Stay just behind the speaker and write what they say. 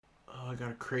I got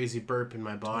a crazy burp in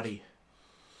my body.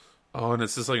 Oh, and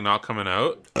it's just like not coming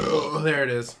out? Oh, there it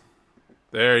is.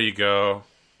 There you go.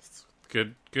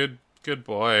 Good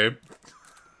boy.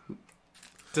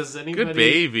 Does anybody... Good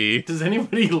baby. Does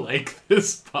anybody like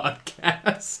this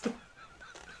podcast?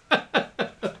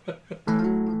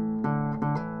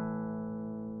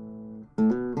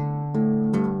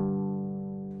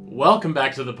 Welcome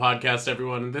back to the podcast,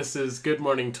 everyone. This is Good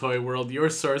Morning Toy World, your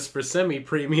source for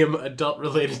semi-premium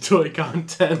adult-related toy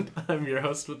content. I'm your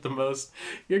host with the most,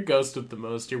 your ghost with the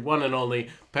most, your one and only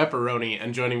Pepperoni,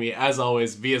 and joining me, as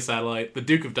always, via satellite, the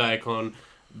Duke of Diaclone,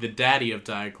 the Daddy of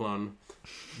Diaclone,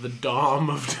 the Dom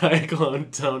of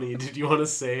Diaclone, Tony. Did you want to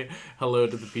say hello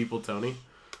to the people, Tony?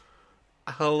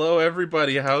 Hello,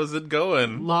 everybody. How's it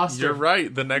going? You're her.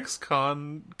 right. The next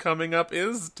con coming up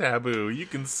is Taboo. You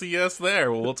can see us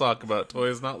there. We'll talk about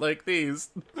toys not like these.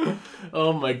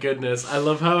 Oh my goodness. I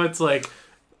love how it's like,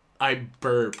 I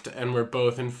burped and we're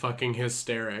both in fucking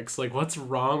hysterics. Like, what's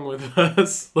wrong with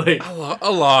us? Like, A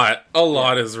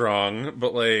lot is wrong,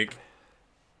 but like,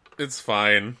 it's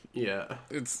fine. yeah.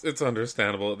 It's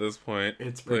understandable at this point.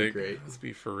 It's pretty like, great. Let's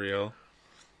be for real.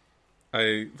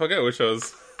 I wish I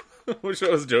was wish I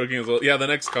was joking as well. Yeah, the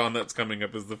next con that's coming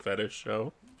up is the fetish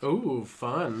show. Ooh,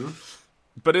 fun.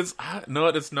 But it's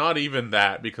not even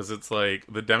that, because it's like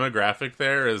the demographic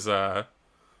there is I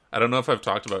don't know if I've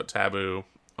talked about Taboo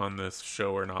on this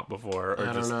show or not before, or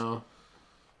I don't know.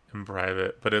 in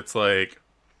private, but it's like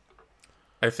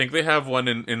I think they have one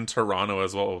in Toronto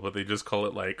as well, but they just call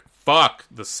it like fuck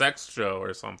the sex show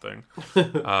or something.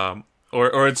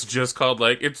 Or it's just called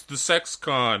like it's the sex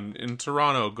con in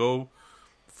Toronto. Go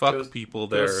fuck people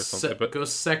there or something. But go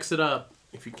sex it up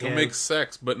if you can. go make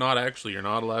sex, but not actually. You're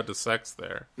not allowed to sex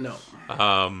there. No.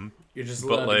 You're just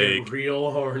but allowed to like, get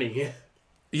real horny.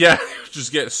 Yeah,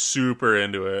 just get super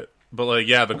into it. But like,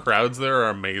 yeah, the crowds there are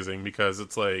amazing because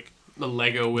it's like The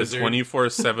Lego Wizard. the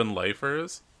 24/7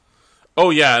 lifers. Oh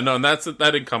yeah, no, and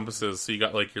that encompasses. So you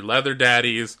got like your leather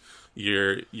daddies,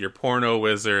 your porno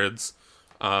wizards,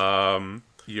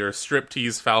 your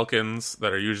striptease falcons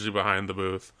that are usually behind the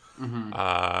booth,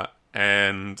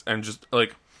 and just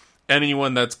like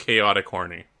anyone that's chaotic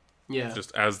horny, Yeah.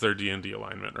 just as their D&D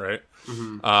alignment, right?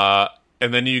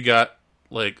 And then you got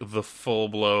like the full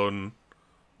blown,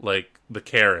 like the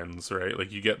Karens, right?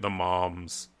 Like you get the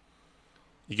moms.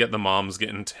 You get the moms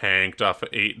getting tanked off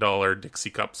of $8 Dixie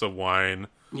cups of wine.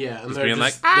 Yeah, and Just they're being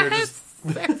just, like, they're I had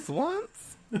just sex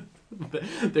once.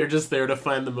 they're just there to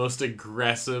find the most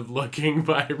aggressive looking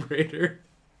vibrator.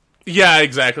 Yeah,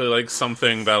 exactly. Like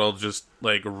something that'll just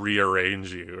like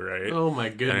rearrange you, right? Oh my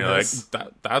And you're like, goodness.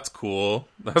 that's cool.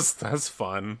 That's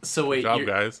fun. So wait, Good job,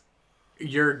 guys.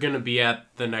 you're gonna be at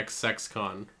the next sex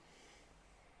con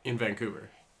in Vancouver.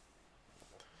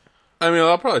 I mean,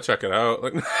 I'll probably check it out.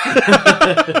 Like,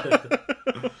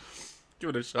 give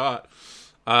it a shot.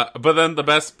 But then the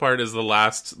best part is the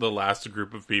last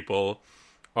group of people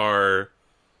are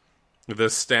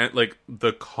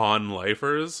the con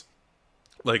lifers,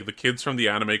 like the kids from the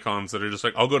anime cons that are just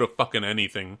like, I'll go to fucking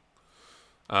anything.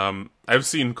 I've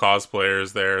seen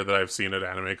cosplayers there that I've seen at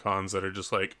anime cons that are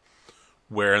just like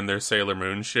wearing their Sailor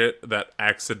Moon shit that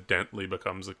accidentally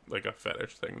becomes like a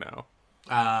fetish thing now.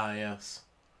 Ah, yes.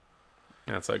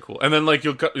 That's like cool. And then like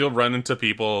you'll run into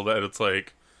people that it's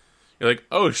like, you're like,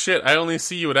 oh shit, I only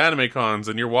see you at anime cons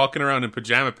and you're walking around in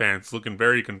pajama pants looking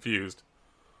very confused.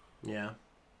 Yeah.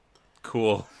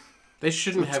 Cool. They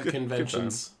shouldn't have good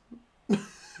conventions.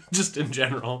 Just in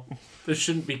general. There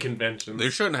shouldn't be conventions. They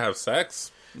shouldn't have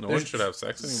sex. No one should have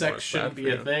sex anymore. Sex It's shouldn't bad be for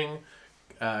a you. thing.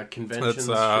 Conventions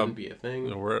That's, shouldn't be a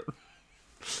thing.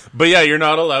 But yeah, you're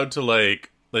not allowed to like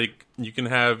you can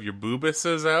have your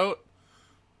boobuses out,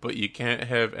 but you can't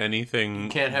have anything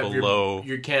below.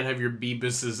 You can't have your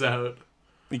Beebuses out.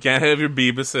 You can't have your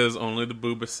beebuses, only the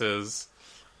boobuses,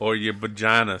 or your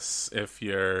vaginas if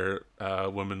you're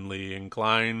womanly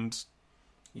inclined.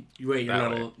 Wait,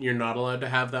 That you're not allowed to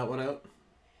have that one out?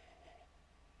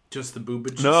 Just the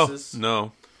boobages?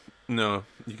 No.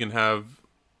 You can have.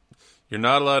 You're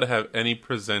not allowed to have any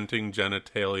presenting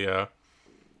genitalia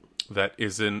that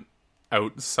isn't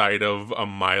outside of a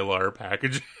Mylar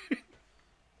packaging.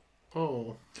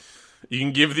 Oh. You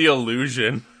can give the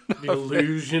illusion. The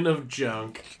illusion of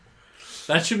junk.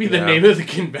 That should be the Yeah. name of the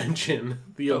convention.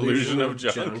 The Illusion of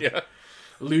junk. Yeah.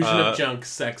 Illusion of junk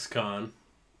sex con.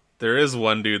 There is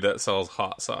one dude that sells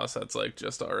hot sauce that's like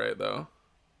just alright though.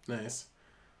 Nice.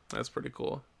 That's pretty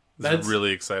cool. That's He's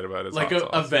really excited about his like hot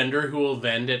a sauce. vendor who will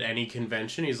vend at any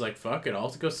convention. He's like, fuck it, I'll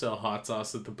go sell hot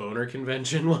sauce at the boner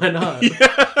convention. Why not?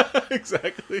 Yeah,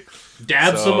 exactly.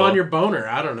 Dab So- some on your boner.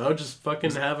 I don't know. Just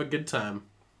fucking have a good time.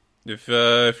 If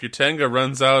your Tenga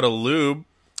runs out of lube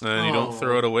and you don't Oh.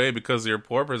 throw it away because you're a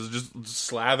poor person, just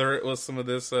slather it with some of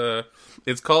this.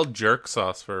 It's called jerk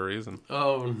sauce for a reason.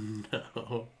 Oh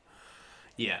no.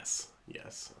 Yes.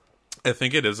 I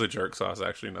think it is a jerk sauce,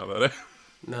 actually. Now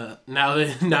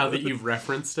that you've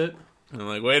referenced it. I'm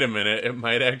like, wait a minute, it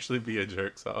might actually be a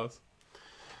jerk sauce.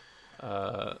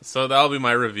 So that'll be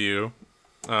my review.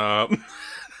 The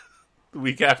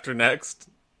week after next.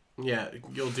 Yeah,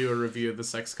 you'll do a review of the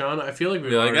SexCon. I feel like we've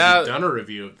Be like, already done a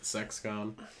review of the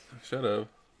SexCon. Should have.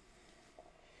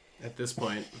 At this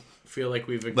point, I feel like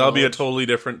we've. That'll be a totally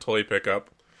different toy pickup.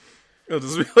 It'll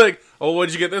just be like, oh,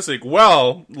 what'd you get this week?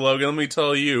 Well, Logan, let me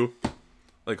tell you.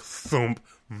 Like, thump.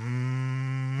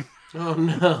 Oh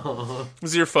no!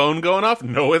 Is your phone going off?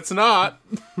 No, it's not.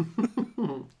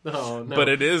 Oh no! But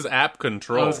it is app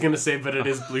control. I was gonna say, but it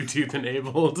is Bluetooth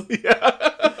enabled. Yeah.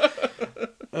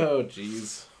 Oh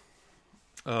jeez.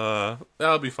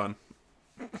 That'll be fun.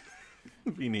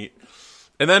 Be neat.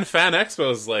 And then Fan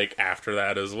Expo's like after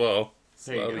that as well.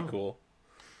 So There you that'll be go. cool.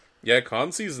 Yeah,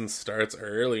 con season starts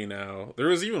early now. There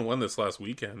was even one this last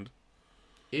weekend.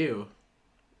 Ew.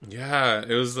 Yeah,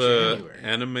 it was the January.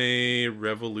 Anime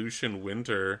Revolution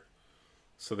Winter.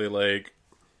 So they like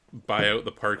buy out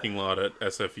the parking lot at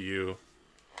SFU.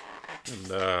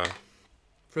 And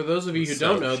For those of you who South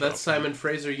don't know, that's Shopping. Simon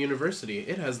Fraser University.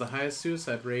 It has the highest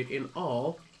suicide rate in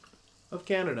all of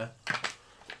Canada.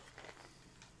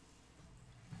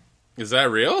 is that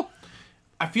real?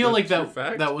 I feel like That's true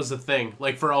fact? that was a thing,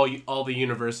 like for all the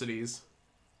universities.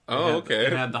 Oh, okay.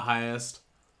 It had the highest.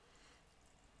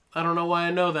 I don't know why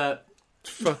I know that.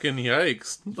 Fucking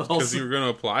yikes. Because Also- you were going to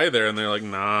apply there and they're like,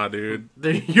 nah, dude.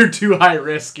 You're too high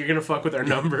risk. You're gonna fuck with our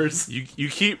numbers.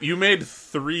 You made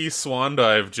 3 swan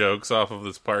dive jokes off of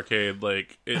this parkade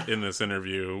like in this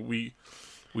interview.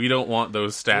 We don't want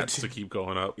those stats to keep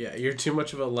going up. Yeah, you're too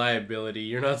much of a liability.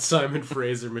 You're not Simon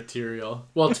Fraser material.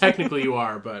 Well, technically you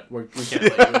are, but we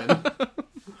can't let you in.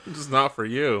 It's not for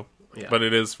you. Yeah. But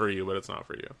it is for you, but it's not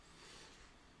for you.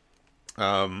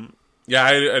 Yeah,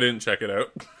 I didn't check it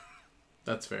out.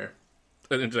 That's fair.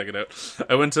 I didn't check it out.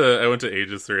 I went to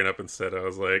Ages 3 and Up instead. I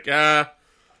was like, I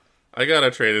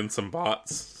gotta trade in some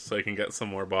bots so I can get some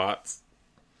more bots.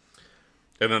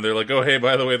 And then they're like, oh hey,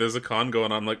 by the way, there's a con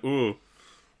going on. I'm like, ooh,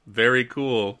 very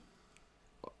cool.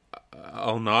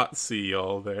 I'll not see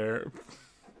y'all there.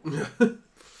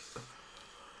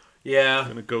 Yeah. I'm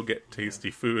gonna go get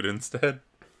tasty food instead.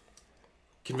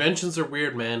 Conventions are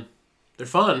weird, man. They're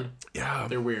fun. Yeah,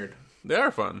 They're weird. they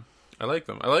are fun. I like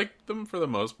them. I like them for the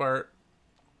most part.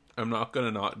 I'm not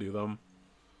gonna not do them.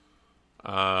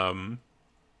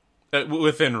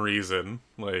 Within reason,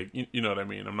 like you know what I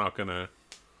mean. I'm not gonna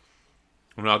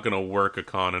work a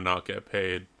con and not get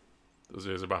paid. Those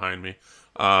days are behind me.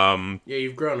 Yeah,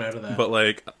 you've grown out of that. But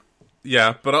like,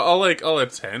 yeah, but I'll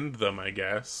attend them, I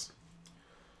guess.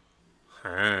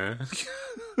 Huh.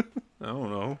 I don't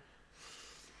know.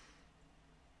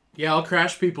 Yeah, I'll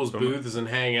crash people's booths and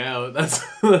hang out. That's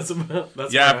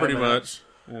Yeah, where pretty I'm at. much.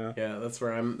 Yeah, Yeah, that's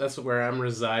where I'm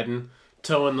residing,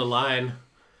 towing the line.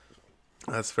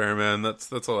 that's fair, man.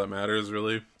 That's all that matters,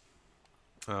 really.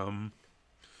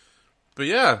 But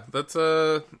yeah, that's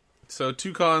so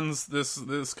 2 cons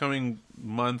this coming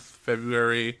month,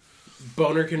 February.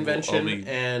 Boner convention I'll be-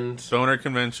 and Boner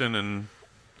convention and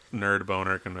nerd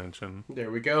boner convention.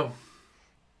 there we go.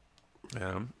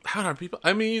 Yeah, how are people?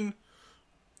 I mean,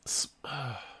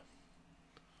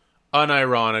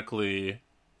 unironically,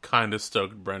 kind of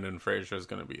stoked Brendan Fraser is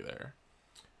going to be there.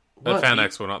 At What, Fan B-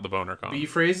 Expo, not the Boner Con. B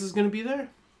Phrase is gonna be there.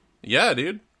 Yeah,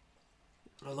 dude.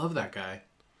 I love that guy.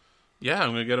 Yeah, I'm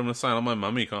gonna get him to sign all my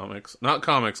Mummy comics. Not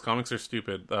comics. Comics are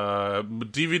stupid.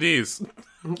 DVDs.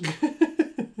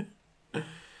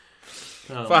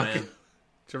 Oh Fuck. man.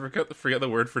 Did you ever forget the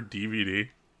word for DVD?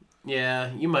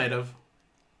 Yeah, you might have.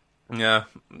 Yeah.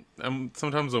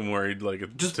 Sometimes I'm worried.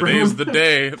 Like, Just bring today's him- the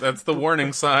day. That's the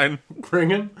warning sign.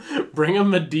 Bring him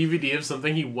a DVD of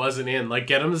something he wasn't in. Like,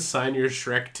 get him to sign your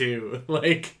Shrek 2.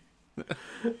 Like,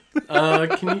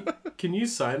 can you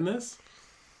sign this?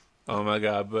 Oh my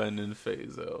god, Brendan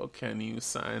Fraser, can you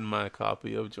sign my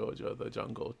copy of Georgia the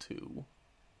Jungle 2?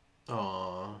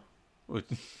 Aw.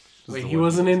 Which is Wait, the he one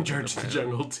wasn't that's in George the Japan.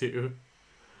 Jungle 2.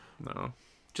 No.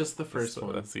 Just the first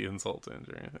one. That's the insult to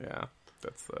injury. Yeah.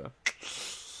 That's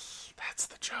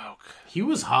the joke. He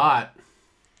was hot.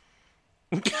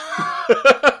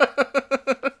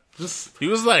 Just He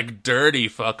was like dirty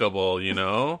fuckable, you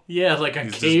know? yeah, like a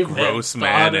He's just caveman. gross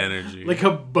man energy. Like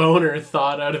a boner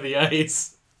thawed out of the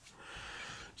ice.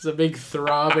 Just a big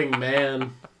throbbing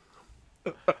man.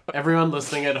 Everyone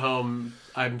listening at home,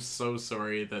 I'm so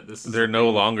sorry that this is... They're no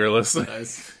longer listening.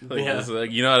 Guys. It's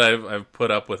like, you know what? I've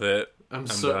put up with it. I'm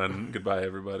so done. Goodbye,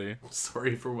 everybody.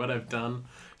 sorry for what I've done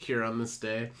here on this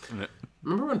day. Yeah.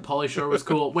 Remember when Pauly Shore was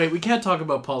cool? Wait, we can't talk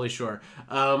about Pauly Shore.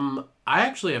 I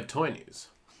actually have toy news.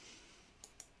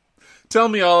 Tell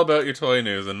me all about your toy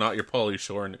news and not your Pauly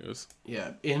Shore news.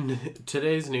 Yeah, in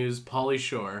today's news, Pauly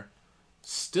Shore,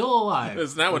 still alive.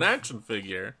 It's now an action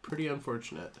figure. Pretty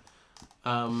unfortunate.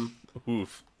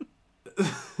 Oof.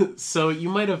 So you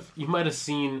might have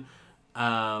seen.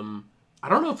 I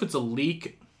don't know if it's a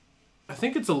leak. I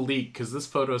think it's a leak because this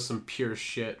photo is some pure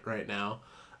shit right now.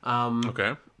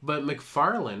 Okay. But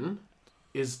McFarlane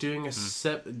is doing this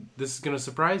is going to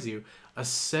surprise you, a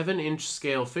 7-inch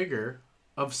scale figure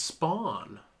of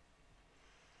Spawn.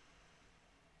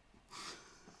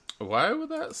 Why would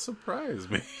that surprise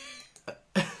me?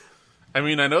 I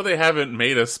mean, I know they haven't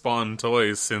made a Spawn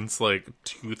toy since, like,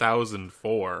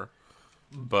 2004,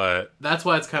 but... That's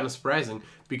why it's kind of surprising,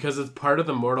 because it's part of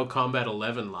the Mortal Kombat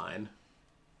 11 line.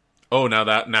 Oh, now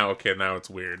it's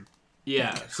weird.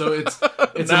 Yeah, so it's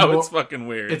it's fucking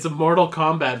weird. It's a Mortal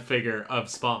Kombat figure of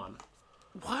Spawn.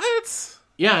 What?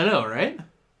 Yeah, I know, right?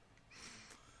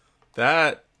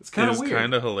 That it's kind of is weird.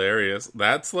 Kind of hilarious.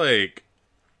 That's like...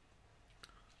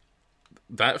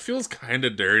 That feels kind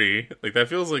of dirty. Like, that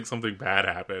feels like something bad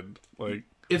happened. Like,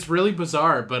 it's really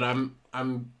bizarre, but I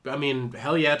mean,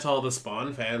 hell yeah to all the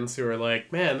Spawn fans who are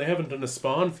like, man, they haven't done a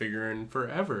Spawn figure in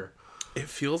forever. It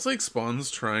feels like Spawn's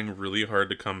trying really hard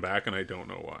to come back, and I don't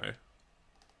know why.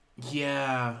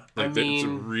 Yeah, like, it's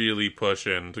really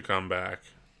pushing to come back.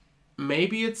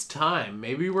 Maybe it's time.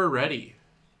 Maybe we're ready.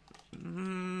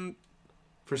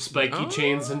 For Spiky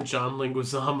Chains and John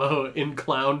Leguizamo in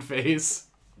clown face.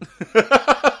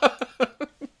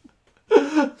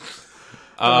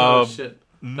 Oh shit.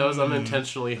 That was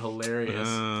unintentionally hilarious.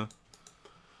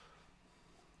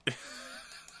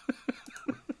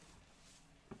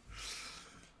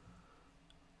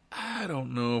 I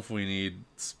don't know if we need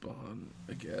Spawn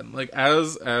again. Like,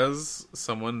 as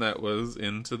someone that was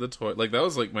into the toy, like, that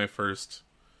was like my first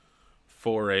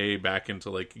foray back into,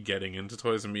 like, getting into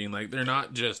toys and being like, they're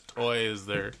not just toys,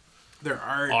 they're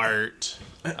art.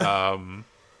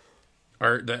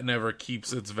 Art that never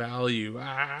keeps its value.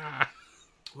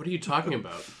 What are you talking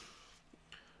about?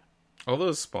 All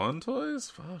those Spawn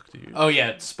toys? Fuck, dude. Oh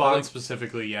yeah, Spawn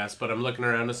specifically, yes. But I'm looking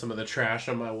around at some of the trash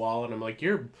on my wall, and I'm like,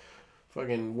 you're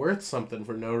fucking worth something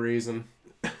for no reason.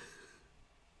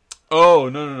 Oh,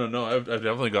 no. I've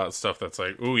definitely got stuff that's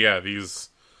like, ooh, yeah, these...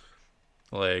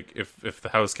 Like, if the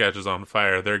house catches on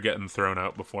fire, they're getting thrown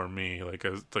out before me. Like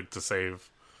to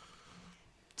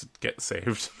get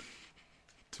saved.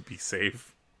 To be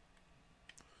safe.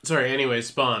 Sorry, anyway,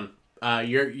 Spawn.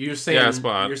 You're saying... Yeah,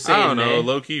 Spawn. You're saying I don't know.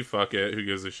 Low-key, fuck it. Who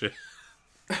gives a shit?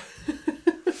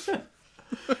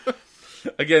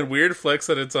 Again, weird flex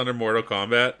that it's under Mortal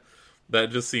Kombat.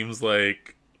 That just seems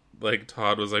like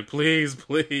Todd was like,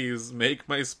 please, make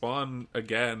my Spawn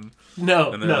again.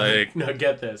 No,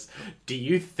 get this. Do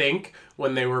you think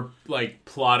when they were, like,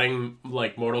 plotting,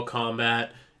 like, Mortal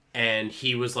Kombat... And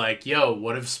he was like, yo,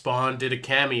 what if Spawn did a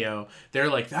cameo? They're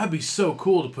like, that'd be so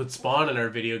cool to put Spawn in our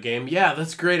video game. Yeah,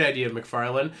 that's a great idea,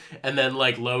 McFarlane. And then,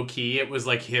 like, low-key, it was,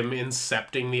 like, him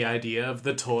incepting the idea of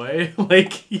the toy.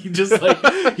 Like, he just,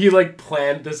 like, he, like,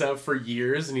 planned this out for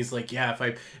years. And he's like, yeah,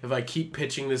 if I keep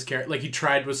pitching this character... Like, he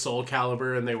tried with Soul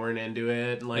Calibur and they weren't into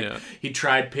it. And, like, he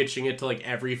tried pitching it to, like,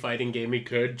 every fighting game he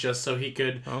could just so he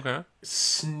could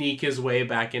sneak his way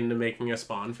back into making a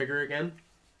Spawn figure again.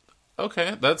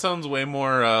 Okay, that sounds way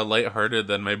more lighthearted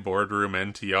than my boardroom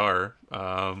NTR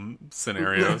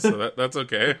scenario, so that's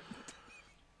okay.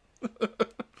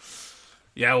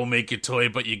 Yeah, we'll make your toy,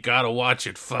 but you gotta watch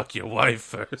it fuck your wife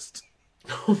first.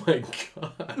 Oh my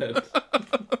god.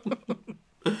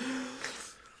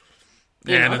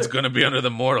 And it's gonna be under the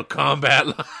Mortal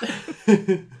Kombat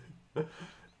line.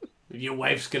 Your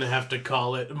wife's gonna have to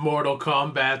call it Mortal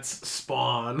Kombat's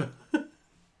Spawn.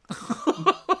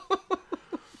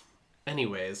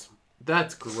 Anyways,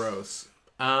 that's gross.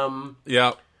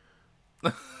 Yeah.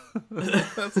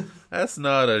 that's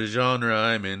not a genre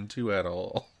I'm into at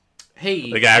all.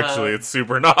 Hey, like, actually, it's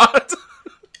super not.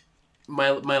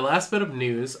 my last bit of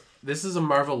news. This is a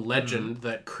Marvel legend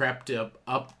that crept up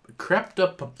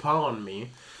upon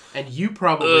me, and you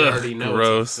probably already know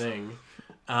gross. It's a thing.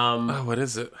 What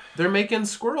is it? They're making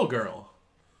Squirrel Girl.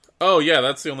 Oh yeah,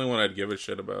 that's the only one I'd give a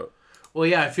shit about. Well,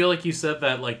 yeah, I feel like you said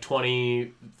that like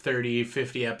 20, 30,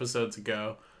 50 episodes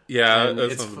ago. Yeah,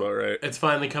 that sounds about right. It's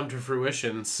finally come to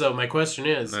fruition. So my question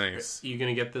is, nice. Are you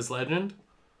going to get this legend?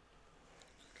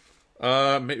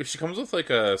 Maybe she comes with like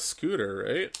a scooter,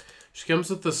 right? She comes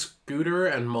with the scooter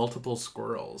and multiple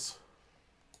squirrels.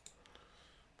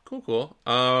 Cool, cool.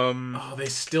 Oh, they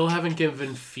still haven't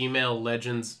given female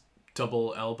legends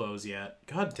double elbows yet.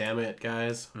 God damn it,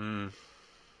 guys.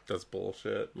 That's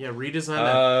bullshit. Yeah,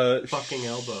 redesign that fucking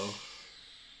elbow.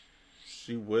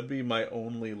 She would be my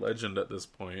only legend at this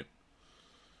point.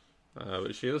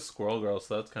 But she is Squirrel Girl,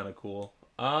 so that's kind of cool.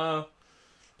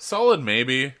 Solid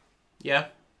maybe. Yeah.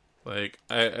 Like,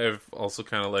 I've also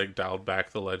kind of, like, dialed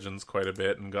back the legends quite a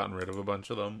bit and gotten rid of a bunch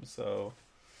of them, so...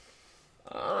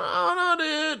 I don't know,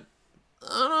 dude.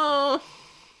 I don't know.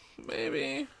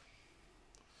 Maybe.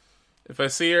 If I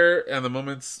see her and the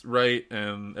moment's right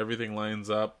and everything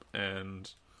lines up and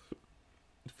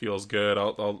it feels good,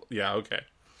 I'll yeah, okay.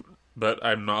 But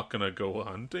I'm not gonna go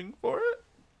hunting for it.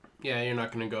 Yeah, you're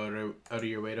not gonna go out of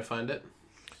your way to find it.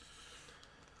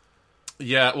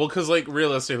 Yeah, well, because, like,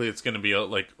 realistically, it's gonna be,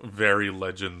 like, very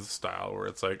Legends style, where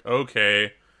it's like,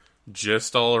 okay,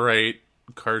 just alright,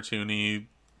 cartoony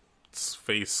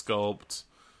face sculpt,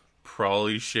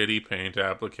 probably shitty paint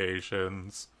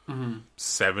applications,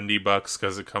 $70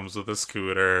 because it comes with a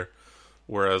scooter,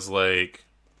 whereas, like,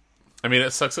 I mean,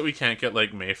 it sucks that we can't get,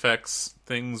 like, Mafex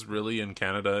things really in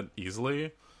Canada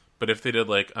easily, but if they did,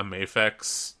 like, a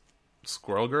Mafex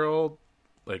Squirrel Girl,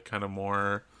 like, kind of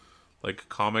more, like,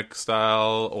 comic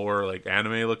style or, like,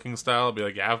 anime looking style, I'd be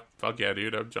like, yeah, fuck yeah,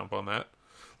 dude, I'd jump on that.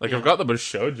 Like, yeah. I've got the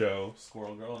Bashojo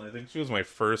Squirrel Girl, and I think she was my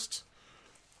first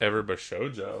ever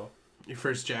Bashojo. Your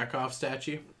first Jack-off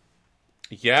statue?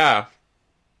 Yeah.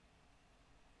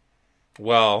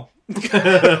 Well.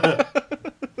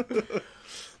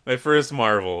 My first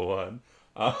Marvel one.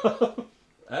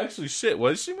 Actually, shit,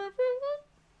 was she my first one?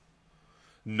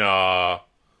 Nah,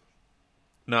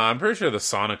 I'm pretty sure the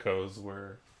Sonicos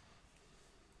were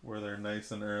there nice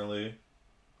and early.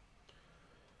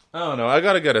 I don't know. I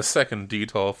gotta get a second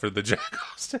detail for the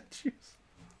Jack-off statues.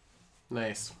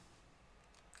 Nice.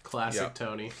 Classic yep.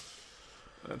 Tony.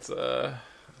 That's how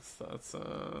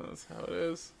it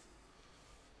is.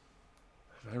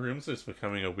 My room's just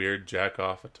becoming a weird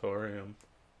jack-offatorium.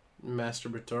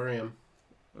 Masturbatorium.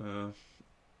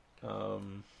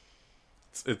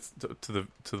 It's to the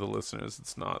listeners.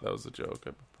 It's not. That was a joke.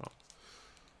 I promise.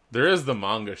 There is the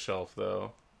manga shelf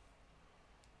though,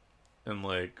 and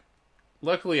like,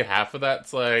 luckily half of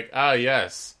that's like,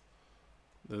 yes,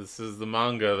 this is the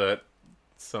manga that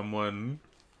someone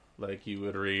like you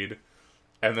would read,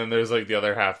 and then there's like the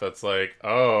other half that's like,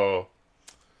 oh,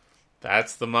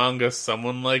 that's the manga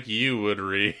someone like you would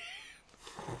read.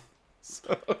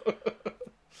 So,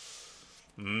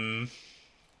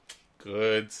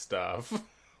 good stuff.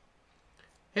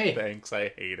 Hey, thanks. I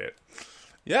hate it.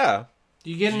 Yeah. Did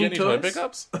you get any toy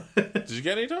pickups? Did you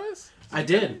get any toys? I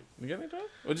did. You get any toys?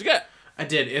 What'd you get? I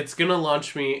did. It's gonna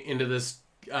launch me into this.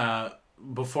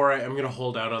 Before I'm gonna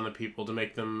hold out on the people to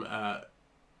make them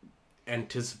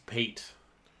anticipate.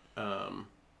 My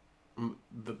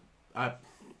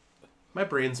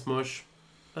brain's mush.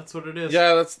 That's what it is.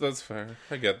 Yeah, that's fair.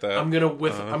 I get that. I'm gonna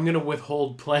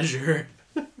withhold pleasure.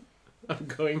 I'm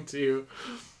going to.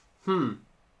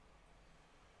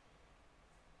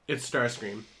 It's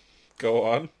Starscream. Go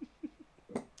on.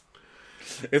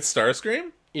 It's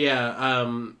Starscream? Yeah,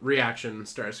 reaction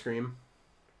Starscream.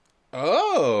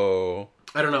 Oh.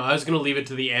 I don't know. I was going to leave it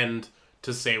to the end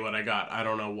to say what I got. I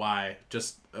don't know why.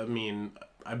 Just, I mean,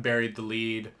 I buried the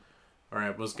lead. Or I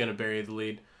was going to bury the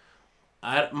lead.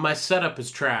 My setup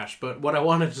is trash, but what I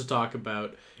wanted to talk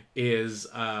about is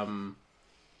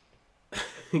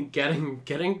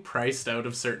getting priced out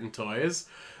of certain toys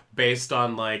based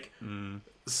on, like,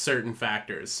 certain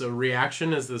factors. So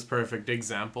Reaction is this perfect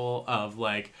example of,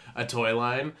 like, a toy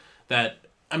line that,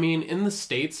 I mean, in the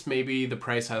States, maybe the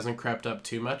price hasn't crept up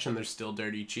too much and they're still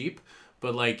dirty cheap.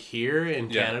 But, like, here in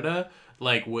Canada,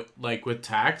 like with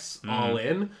tax all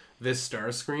in, this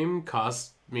Starscream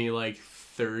cost me, like,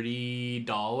 $30,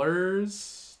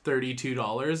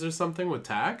 $32 or something with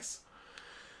tax.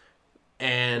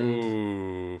 And...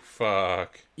 ooh,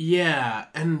 fuck. Yeah,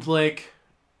 and, like...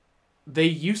 They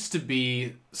used to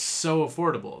be so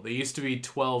affordable. They used to be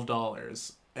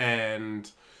 $12. And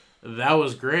that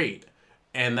was great.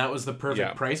 And that was the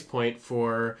perfect price point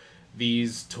for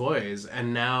these toys.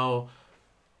 And now,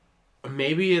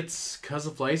 maybe it's because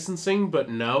of licensing, but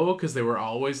no, because they were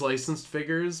always licensed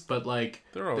figures. But, like...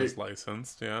 They're always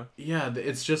licensed, yeah. Yeah,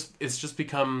 it's just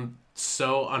become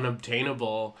so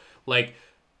unobtainable. Like,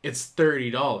 it's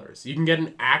 $30. You can get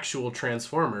an actual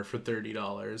Transformer for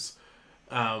 $30.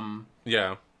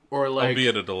 Yeah. Or like,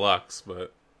 albeit a deluxe,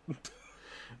 but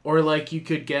or like you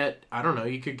could get, I don't know,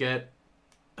 you could get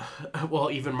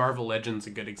well, even Marvel Legends a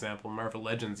good example. Marvel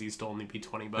Legends used to only be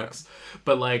 $20,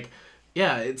 but like,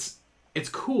 yeah, it's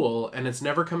cool and it's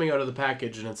never coming out of the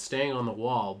package and it's staying on the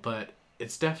wall, but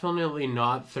it's definitely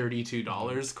not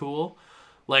 $32 cool.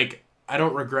 Like, I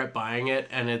don't regret buying it,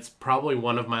 and it's probably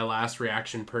one of my last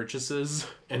reaction purchases,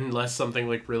 unless something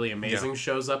like really amazing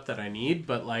shows up that I need.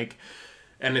 But like,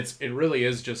 and it really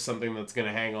is just something that's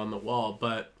gonna hang on the wall.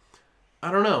 But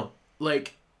I don't know,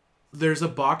 like, there's a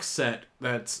box set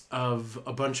that's of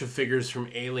a bunch of figures from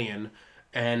Alien,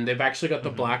 and they've actually got the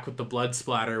black with the blood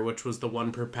splatter, which was the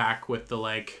one per pack with the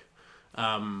like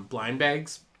blind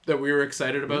bags that we were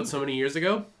excited about so many years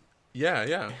ago.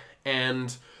 Yeah.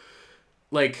 And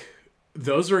like,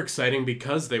 those are exciting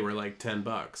because they were like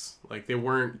 $10. Like, they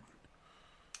weren't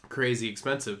crazy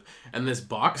expensive. And this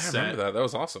box set, I remember that. That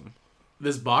was awesome.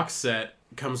 This box set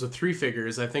comes with 3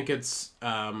 figures. I think it's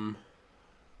I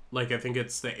think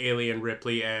it's the Alien,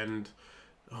 Ripley, and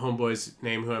Homeboy's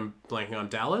name, who I'm blanking on,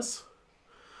 Dallas.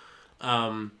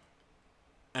 And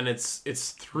it's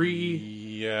 3.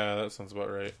 Yeah, that sounds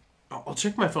about right. I'll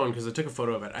check my phone because I took a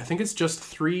photo of it. I think it's just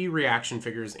 3 reaction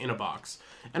figures in a box,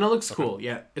 and it looks cool.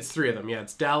 Yeah, it's 3 of them. Yeah,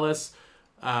 it's Dallas,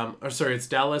 it's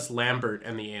Dallas, Lambert,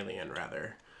 and the Alien,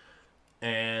 rather.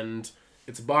 And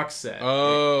it's a box set.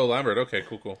 Oh, Lambert. Okay,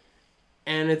 cool.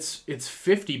 And it's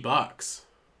 $50.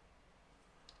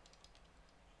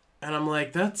 And I'm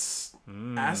like, that's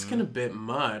asking a bit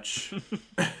much.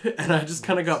 And I just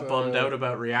kind of got bummed out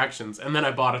about reactions. And then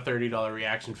I bought a $30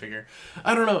 reaction figure.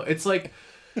 I don't know. It's like,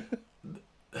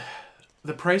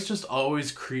 the price just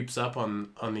always creeps up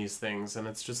on these things. And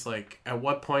it's just like, at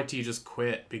what point do you just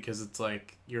quit? Because it's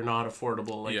like, you're not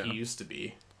affordable like you used to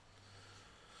be.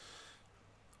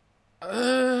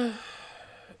 You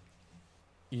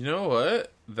know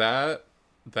what? That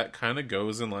kind of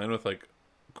goes in line with like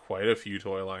quite a few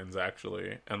toy lines,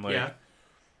 actually. And like,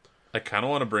 I kind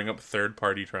of want to bring up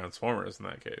third-party Transformers in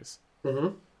that case.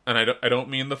 Mm-hmm. And I don't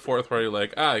mean the fourth party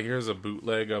like, here's a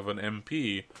bootleg of an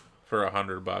MP for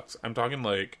 $100. I'm talking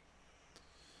like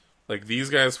these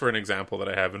guys, for an example that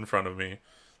I have in front of me.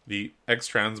 The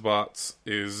X-Transbots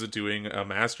is doing a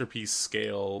Masterpiece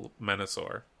scale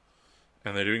Menasor.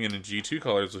 And they're doing it in G2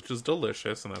 colors, which is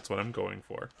delicious, and that's what I'm going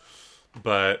for.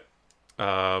 But,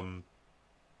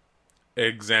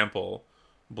 example,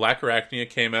 Black Arachnia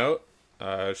came out.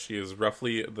 She is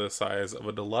roughly the size of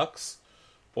a deluxe.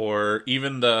 Or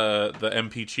even the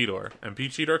MP Cheetor. MP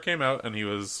Cheetor came out, and he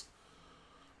was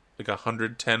like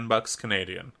 $110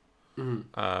 Canadian.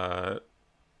 Mm-hmm.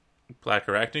 Black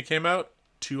Arachnia came out,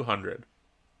 $200.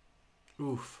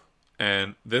 Oof.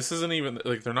 And this isn't even,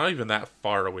 like, they're not even that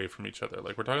far away from each other.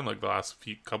 Like, we're talking, like, the last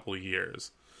couple of years.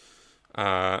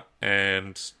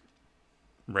 And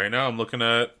right now I'm looking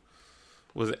at,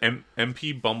 was it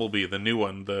MP Bumblebee, the new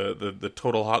one, the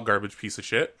total hot garbage piece of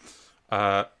shit.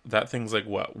 That thing's, like,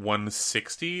 what,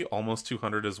 160? Almost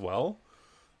 200 as well.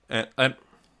 And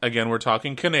again, we're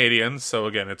talking Canadian, so,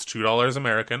 again, it's $2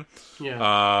 American.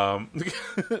 Yeah.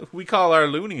 We call our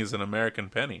loonies an American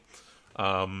penny.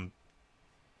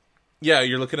 Yeah,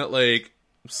 you're looking at like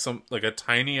a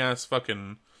tiny ass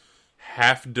fucking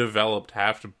half-developed,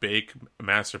 half-baked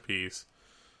masterpiece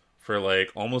for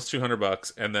like almost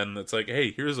 $200, and then it's like,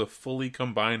 hey, here's a fully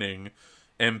combining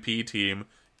MP team.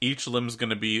 Each limb's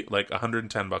gonna be like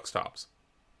 $110 tops,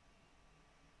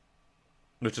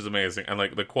 which is amazing, and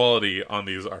like the quality on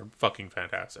these are fucking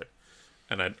fantastic,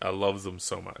 and I love them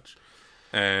so much,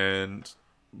 and.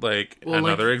 Like,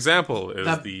 another example is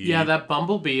that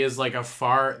Bumblebee is like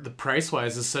the price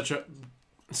wise is such a.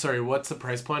 Sorry, what's the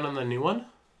price point on the new one?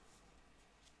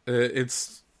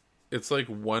 It's like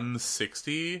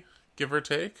 160, give or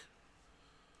take.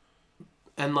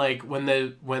 And like when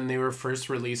they were first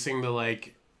releasing the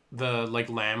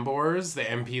Lambors, the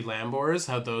MP Lambors,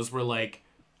 how those were like,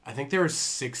 I think they were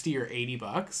 $60 or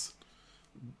 $80.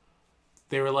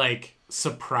 They were like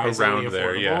surprisingly around affordable.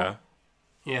 There,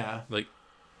 yeah, like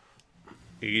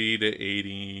 80 to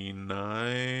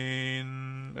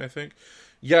 89, I think.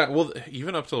 Yeah, well,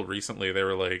 even up till recently, they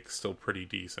were like still pretty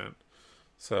decent.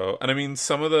 So, and I mean,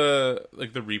 some of the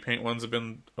like the repaint ones have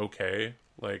been okay.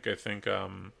 Like I think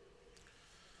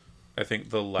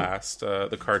the last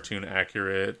the cartoon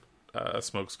accurate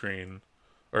smokescreen,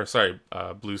 or sorry,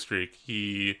 Blue Streak,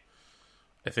 he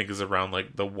I think is around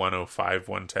like the 105,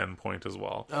 110 point as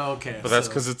well. Oh, okay. But that's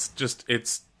because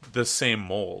it's the same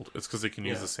mold. It's because they can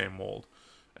use the same mold.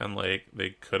 And, like, they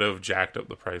could have jacked up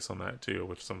the price on that, too,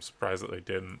 which I'm surprised that they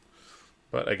didn't.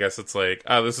 But I guess it's like,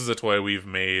 this is a toy we've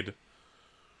made.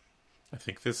 I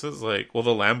think this is, like... Well,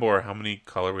 the Lambor, how many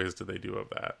colorways did they do of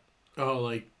that? Oh,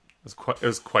 like... It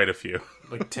was quite a few.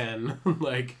 Like 10.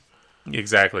 Like...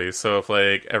 Exactly. So if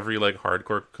like every like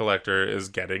hardcore collector is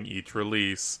getting each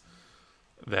release,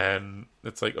 then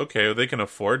it's like okay, they can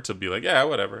afford to be like, yeah,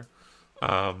 whatever.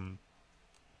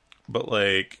 But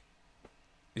like,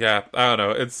 yeah, I don't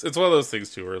know. It's one of those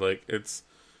things too, where like it's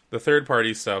the third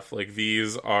party stuff. Like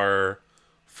these are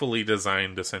fully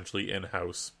designed essentially in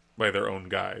house by their own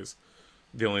guys.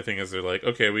 The only thing is they're like,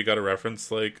 okay, we got to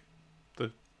reference like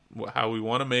the how we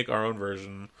want to make our own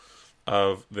version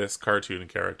of this cartoon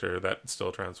character that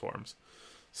still transforms.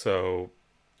 So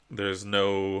there's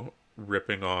no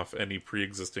ripping off any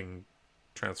pre-existing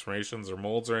transformations or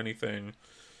molds or anything,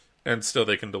 and still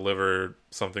they can deliver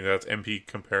something that's MP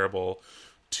comparable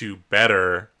to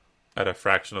better at a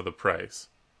fraction of the price.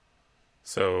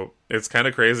 So it's kind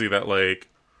of crazy that like,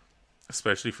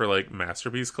 especially for like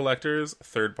masterpiece collectors,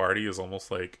 third party is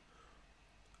almost like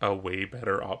a way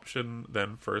better option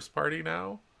than first party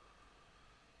now,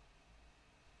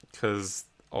 because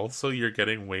also you're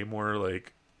getting way more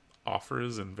like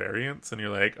offers and variants, and you're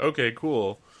like, okay,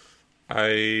 cool,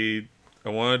 I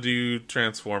want to do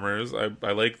Transformers.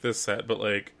 I like this set, but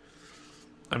like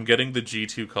I'm getting the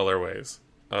G2 colorways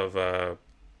of the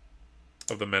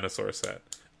Menasor set.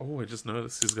 Oh, I just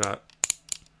noticed he's got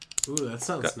Ooh, that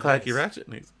sounds nice. Clacky Ratchet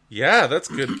needs. Yeah, that's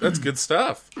good. That's good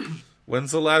stuff.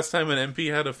 When's the last time an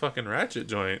MP had a fucking Ratchet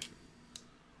joint?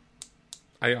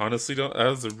 I honestly don't. That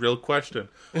was a real question.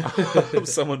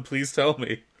 Someone please tell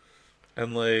me.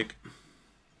 And like,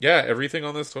 yeah, everything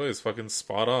on this toy is fucking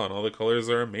spot on. All the colors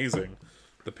are amazing.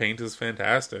 The paint is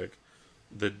fantastic.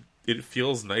 It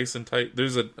feels nice and tight.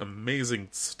 There's an amazing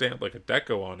stamp, like a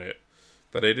deco on it,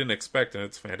 that I didn't expect, and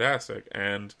it's fantastic.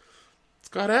 And it's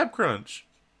got ab crunch.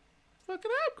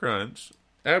 Fucking ab crunch.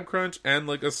 Ab crunch and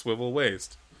like a swivel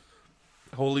waist.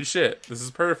 Holy shit, this is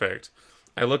perfect.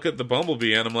 I look at the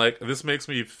Bumblebee and I'm like, this makes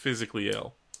me physically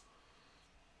ill.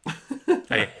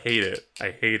 I hate it.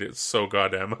 I hate it so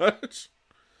goddamn much.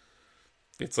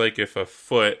 It's like if a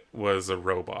foot was a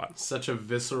robot. Such a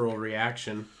visceral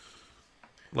reaction.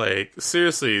 Like,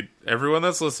 seriously, everyone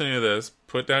that's listening to this,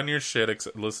 put down your shit,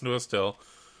 listen to us still.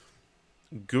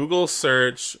 Google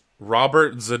search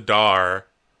Robert Zadar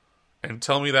and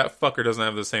tell me that fucker doesn't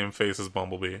have the same face as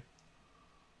Bumblebee.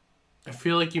 I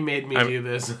feel like you made me do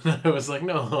this, and I was like,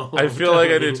 no. I feel like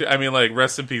I did too. I mean, like,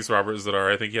 rest in peace, Robert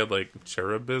Zadar. I think he had, like,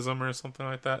 cherubism or something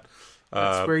like that.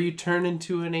 That's where you turn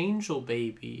into an angel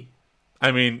baby.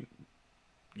 I mean,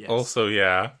 yes. Also,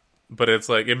 yeah. But it's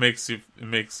like, it makes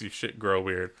you shit grow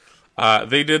weird.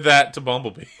 They did that to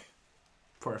Bumblebee.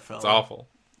 Poor fella. It's awful.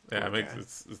 Yeah,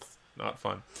 it's not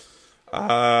fun.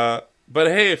 But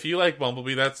hey, if you like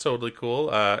Bumblebee, that's totally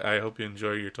cool. I hope you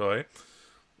enjoy your toy.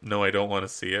 No, I don't want to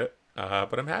see it.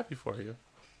 But I'm happy for you.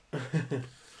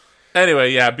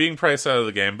 Anyway, yeah, being priced out of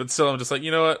the game, but still, I'm just like,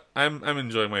 you know what? I'm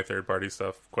enjoying my third party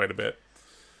stuff quite a bit.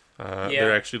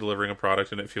 They're actually delivering a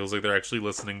product, and it feels like they're actually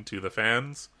listening to the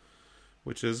fans,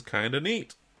 which is kind of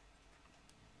neat.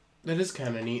 That is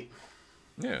kind of neat.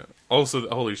 Yeah. Also,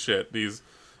 holy shit,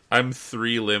 I'm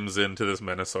 3 limbs into this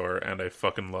Menasor, and I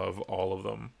fucking love all of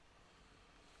them.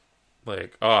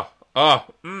 Like,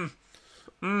 the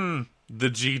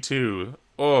G2.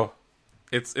 Oh,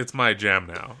 it's my jam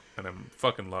now, and I'm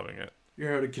fucking loving it.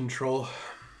 You're out of control.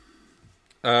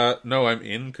 No, I'm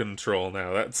in control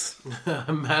now. That's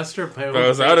master of my own. If I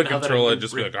was out of control, I'd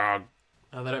just be like,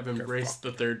 now that I've embraced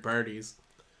the third parties.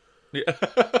 Yeah.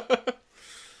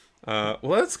 Well,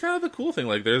 that's kind of the cool thing.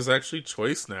 Like, there's actually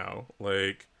choice now.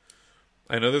 Like,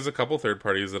 I know there's a couple third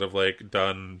parties that have like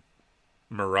done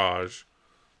Mirage,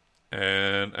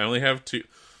 and I only have 2.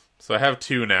 So I have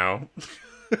 2 now.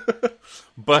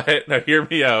 But now hear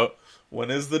me out.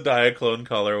 One is the Diaclone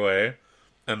colorway,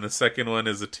 and the second one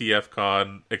is a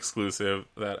TFCon exclusive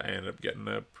that I ended up getting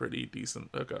a pretty decent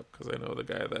hookup because I know the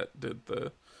guy that did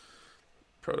the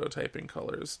prototyping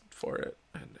colors for it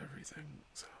and everything.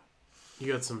 So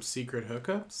you got some secret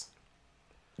hookups?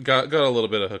 Got a little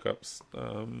bit of hookups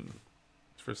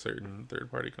for certain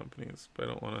third-party companies, but I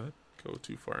don't want to go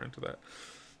too far into that.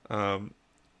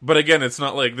 But again, it's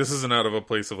not like this isn't out of a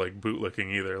place of like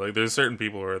bootlicking either. Like, there's certain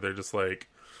people where they're just like,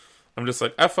 I'm just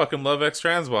like, I fucking love X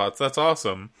Transbots. That's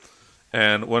awesome.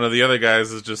 And one of the other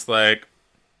guys is just like,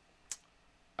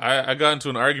 I got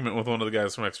into an argument with one of the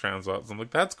guys from X Transbots. I'm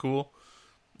like, that's cool.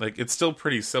 Like, it's still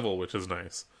pretty civil, which is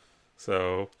nice.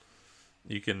 So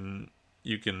you can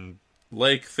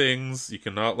like things, you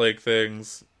can not like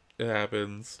things. It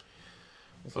happens.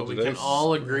 But we can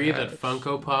all agree that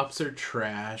Funko Pops are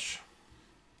trash.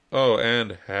 Oh,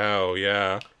 and how,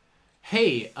 yeah.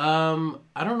 Hey, I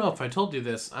don't know if I told you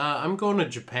this. I'm going to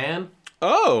Japan.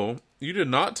 Oh, you did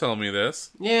not tell me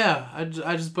this. Yeah, I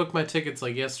just booked my tickets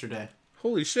like yesterday.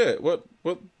 Holy shit! What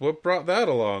brought that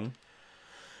along?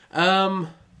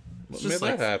 What made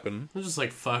that happen? I was just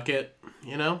like, fuck it,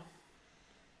 you know?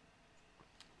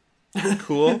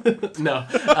 Cool. No.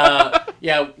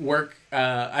 Yeah, work.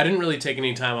 I didn't really take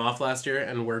any time off last year,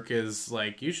 and work is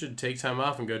like, you should take time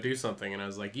off and go do something. And I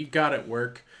was like, you got it,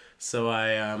 work. So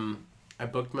I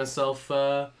booked myself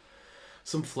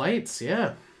some flights.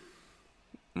 Yeah.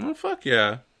 Oh, fuck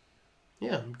yeah.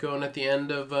 Yeah, I'm going at the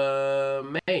end of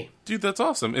May. Dude, that's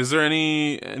awesome. Is there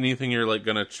anything you're like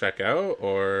gonna check out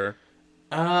or?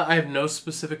 I have no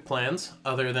specific plans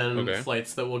other than Okay.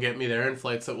 flights that will get me there and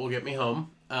flights that will get me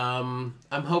home. I'm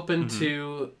hoping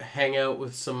to hang out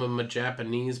with some of my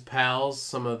Japanese pals,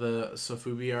 some of the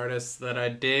Sofubi artists that I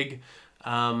dig.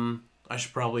 I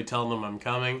should probably tell them I'm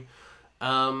coming.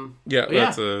 Yeah, But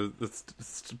yeah.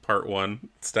 that's part one,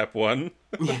 step one.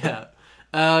 Yeah.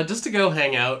 Just to go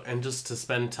hang out and just to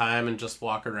spend time and just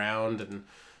walk around and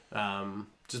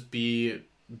just be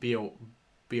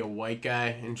a white guy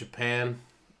in Japan,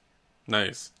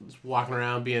 Nice. just walking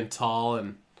around being tall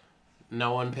and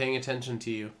no one paying attention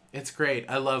to you. It's great.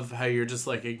 I love how you're just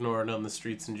like ignored on the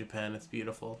streets in Japan. It's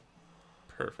beautiful.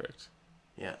 Perfect.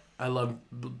 Yeah, I love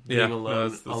being Yeah, no, alone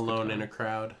that's good alone to in know. a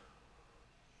crowd.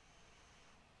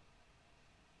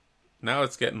 Now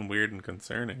it's getting weird and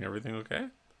concerning. Everything okay?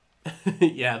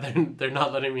 Yeah, they're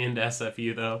not letting me into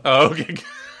SFU though. Oh, okay.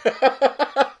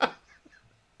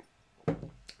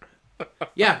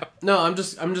 Yeah, no, I'm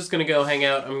just gonna go hang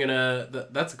out. I'm gonna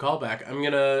that's a callback. I'm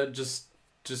gonna just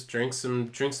drink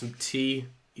some tea,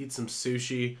 eat some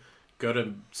sushi, go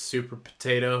to Super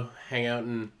Potato, hang out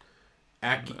in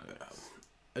Aki.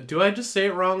 Do I just say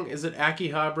it wrong? Is it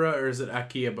Akihabara or is it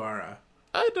Akihabara?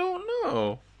 I don't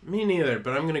know. Me neither,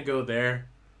 but I'm gonna go there.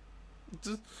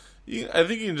 I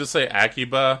think you can just say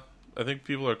Akiba. I think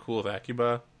people are cool with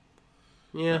Akiba.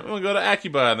 Yeah, I'm gonna go to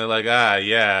Akiba, and they're like, ah,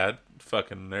 yeah,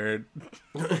 fucking nerd.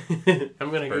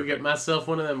 I'm gonna go get Perfect. myself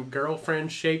one of them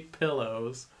girlfriend-shaped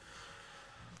pillows.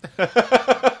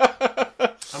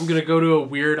 I'm gonna go to a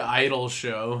Weird Idol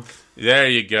show. There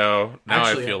you go. Now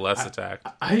Actually, I feel less attacked.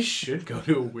 I should go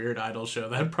to a Weird Idol show.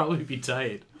 That'd probably be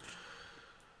tight.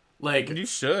 Like, You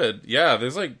should. Yeah,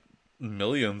 there's like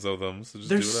millions of them. So just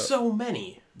do it there's up. so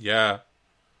many. Yeah,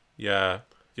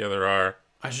 there are.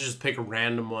 I should just pick a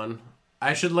random one.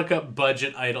 I should look up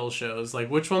budget idol shows. Like,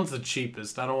 which one's the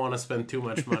cheapest? I don't want to spend too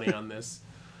much money on this.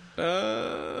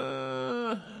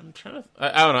 I'm trying to.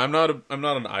 I don't know. I'm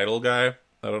not an idol guy.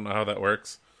 I don't know how that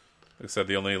works. Like I said,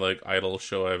 the only like idol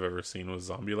show I've ever seen was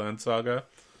Zombieland Saga.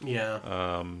 Yeah.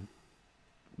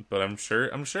 But I'm sure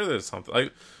there's something.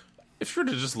 Like, if you were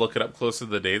to just look it up closer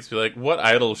to the dates, be like, what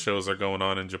idol shows are going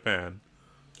on in Japan?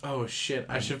 Oh shit!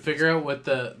 I should figure out what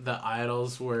the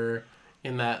idols were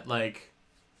in that like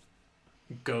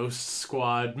Ghost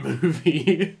Squad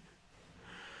movie.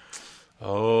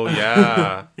 Oh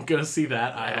yeah, Go see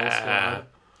that idol Yeah. squad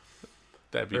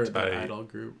that'd be or the tight. idol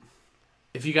group.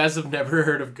 If you guys have never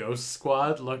heard of Ghost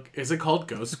Squad, look. Is it called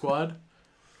Ghost Squad?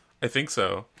 I think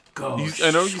so. Ghost. I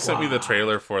know you sent me the Squad.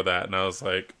 trailer for that, and I was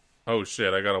like, oh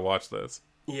shit, I gotta watch this.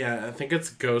 Yeah, I think it's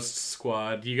Ghost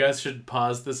Squad. You guys should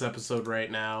pause this episode right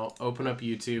now, open up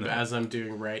YouTube as I'm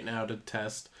doing right now to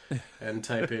test, and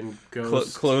type in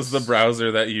Ghost. Close the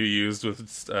browser that you used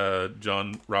with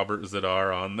John Robert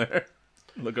Zadar on there.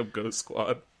 Look up Ghost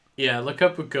Squad. Yeah, look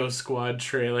up a Ghost Squad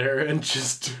trailer and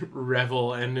just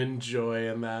revel and enjoy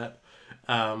in that.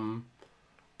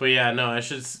 But yeah, no, I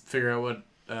should figure out what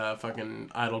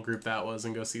fucking idol group that was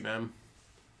and go see them.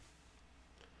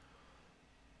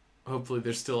 Hopefully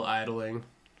they're still idling.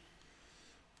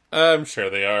 I'm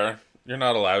sure they are. You're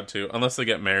not allowed to. Unless they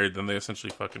get married, then they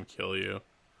essentially fucking kill you.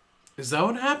 Is that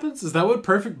what happens? Is that what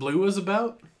Perfect Blue was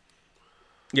about?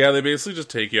 Yeah, they basically just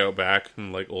take you out back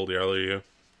and, like, old yell you.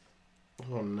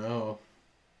 Oh no.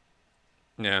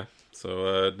 Yeah.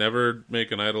 So, never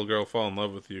make an idol girl fall in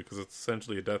love with you, because it's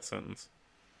essentially a death sentence.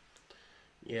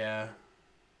 Yeah.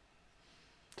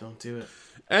 Don't do it.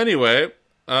 Anyway,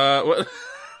 what...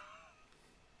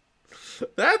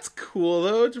 That's cool,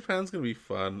 though. Japan's gonna be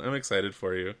fun. I'm excited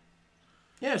for you.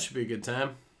 Yeah, it should be a good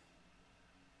time.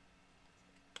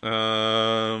 Here's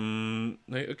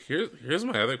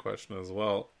my other question as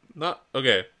well.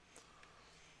 Okay.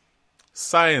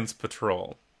 Science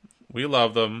Patrol. We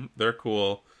love them. They're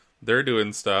cool. They're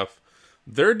doing stuff.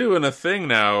 They're doing a thing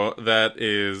now that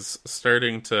is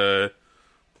starting to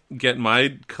get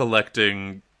my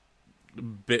collecting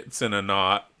bits in a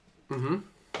knot. Mm-hmm.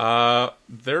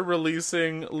 They're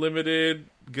releasing limited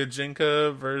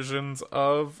Gajinka versions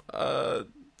of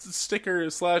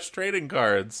stickers / trading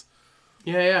cards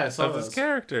Yeah, I saw of his those.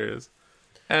 characters.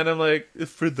 And I'm like,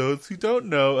 for those who don't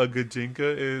know, a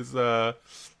Gajinka is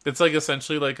it's like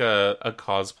essentially like a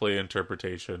cosplay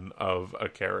interpretation of a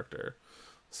character.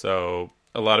 So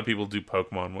a lot of people do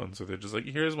Pokemon ones where they're just like,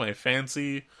 here's my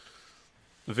fancy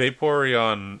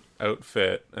Vaporeon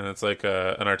outfit, and it's like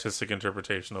an artistic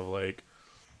interpretation of like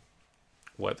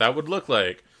what that would look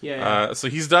like. Yeah. So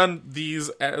he's done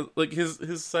these like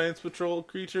his Science Patrol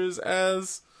creatures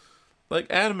as like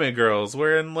anime girls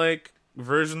wearing like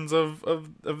versions of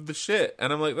the shit,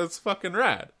 and I'm like, that's fucking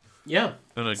rad. Yeah,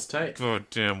 And I it's tight.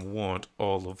 goddamn want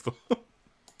all of them.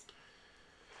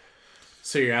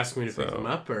 So you're asking me to pick them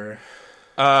up, or?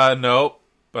 No,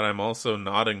 but I'm also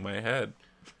nodding my head.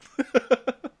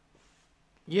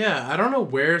 Yeah, I don't know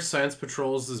where Science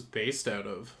Patrols is based out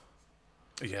of.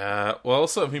 Yeah, well,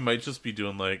 also he might just be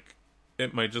doing like,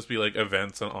 it might just be like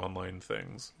events and online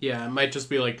things. Yeah, it might just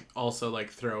be like also like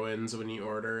throw-ins when you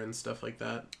order and stuff like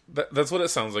that. That's what it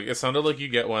sounds like. It sounded like you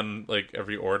get one like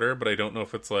every order, but I don't know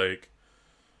if it's like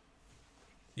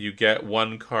you get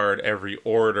one card every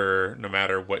order, no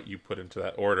matter what you put into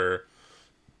that order,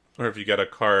 or if you get a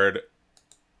card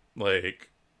like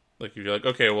you're like,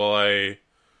 okay, well, I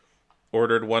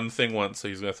ordered one thing once, so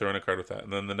he's gonna throw in a card with that,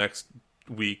 and then the next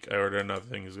week I order another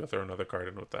thing, he's gonna throw another card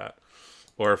in with that.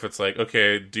 Or if it's like,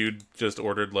 okay, dude just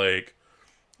ordered like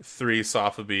 3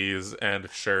 Sophobees and a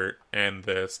shirt and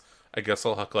this, I guess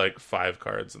I'll hook like 5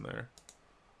 cards in there.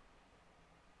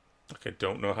 Like, I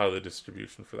don't know how the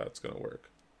distribution for that's gonna work.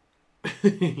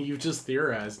 You've just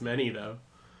theorized many, though.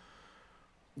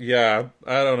 Yeah,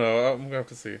 I don't know. I'm gonna have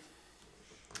to see.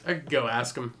 I could go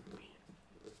ask him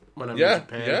when I'm in Yeah,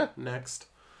 Japan yeah. next.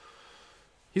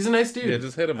 He's a nice dude. Yeah,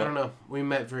 just hit him I don't up. know. We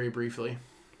met very briefly.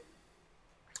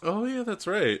 Oh yeah, that's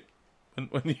right.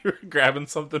 When you were grabbing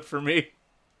something for me,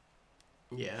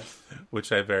 Yeah.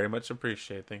 which I very much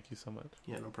appreciate. Thank you so much.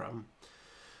 Yeah, no problem.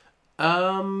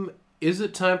 Is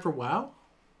it time for WoW?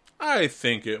 I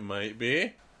think it might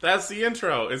be. That's the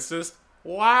intro. It's just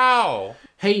wow.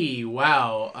 Hey,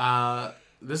 WoW.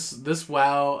 This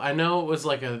WoW, I know it was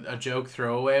like a joke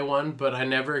throwaway one, but I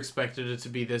never expected it to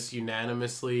be this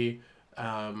unanimously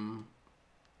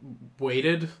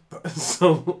weighted.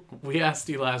 So we asked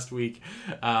you last week,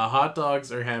 hot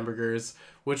dogs or hamburgers,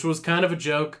 which was kind of a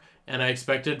joke, and I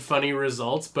expected funny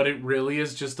results, but it really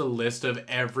is just a list of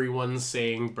everyone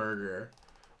saying burger.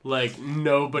 Like,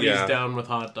 nobody's down with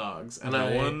hot dogs. And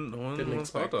No one didn't wants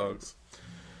expect hot dogs.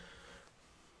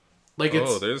 Like,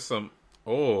 it's... there's some...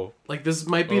 Oh. Like, this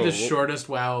might be the shortest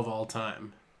WoW of all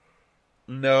time.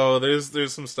 No,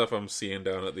 there's some stuff I'm seeing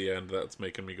down at the end that's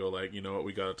making me go like, you know what,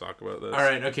 we gotta talk about this.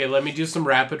 Alright, okay, let me do some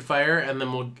rapid fire, and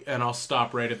then I'll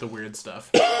stop right at the weird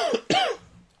stuff.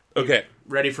 Okay.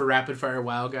 Ready for rapid fire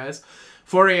WoW, guys?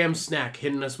 4 a.m. snack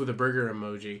hitting us with a burger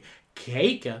emoji.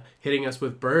 Keika hitting us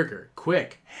with burger.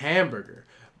 Quick, hamburger.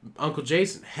 Uncle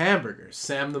Jason, hamburger.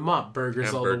 Sam the Mop,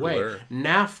 burgers all the way. Hamburglar.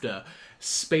 NAFTA,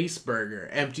 space burger.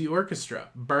 Empty orchestra,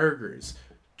 burgers.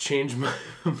 Change my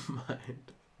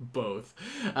mind. Both.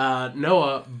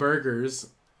 Noah, burgers.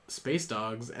 Space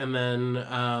dogs. And then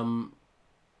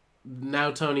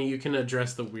now, Tony, you can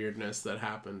address the weirdness that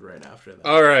happened right after that.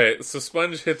 All right. So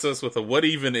Sponge hits us with a "What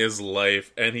even is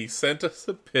life?" and he sent us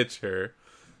a picture,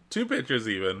 2 pictures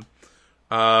even.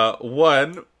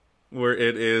 One where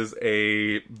it is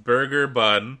a burger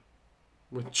bun,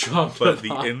 With chopped but the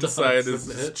hot inside dogs in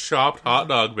is it. chopped hot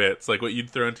dog bits, like what you'd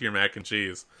throw into your mac and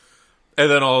cheese, and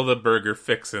then all the burger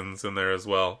fixins in there as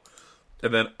well.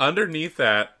 And then underneath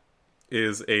that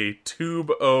is a tube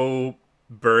O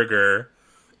burger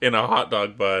in a hot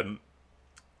dog bun.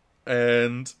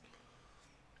 And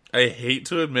I hate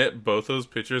to admit, both those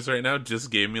pictures right now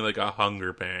just gave me like a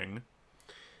hunger pang.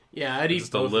 Yeah, I'd eat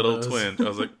Just both a little of those. twinge. I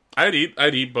was like, I'd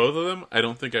eat both of them. I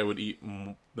don't think I would eat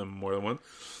them more than once.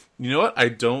 You know what?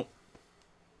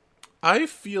 I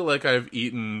feel like I've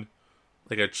eaten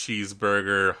like a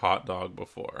cheeseburger hot dog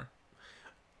before.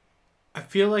 I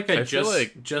feel like I feel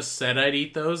like- just said I'd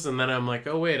eat those, and then I'm like,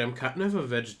 oh wait, I'm kind of a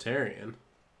vegetarian.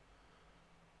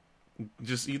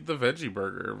 Just eat the veggie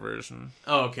burger version.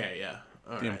 Oh, okay, yeah.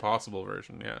 All The right. impossible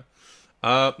version, yeah.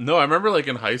 No, I remember like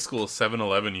in high school,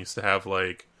 7-Eleven used to have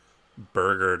like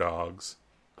burger dogs.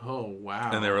 Oh,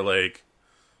 wow. And they were like,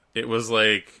 it was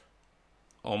like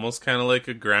almost kind of like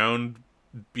a ground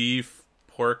beef,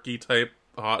 porky type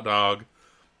hot dog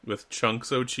with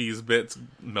chunks of cheese bits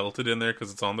melted in there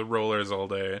because it's on the rollers all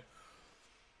day.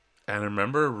 And I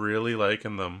remember really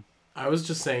liking them. I was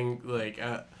just saying, like,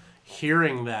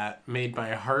 hearing that made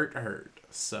my heart hurt,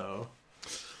 so...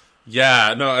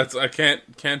 Yeah, no, I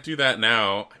can't do that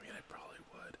now. I mean, I probably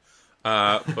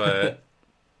would, but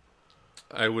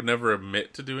I would never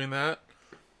admit to doing that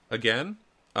again.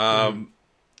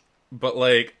 But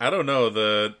like, I don't know,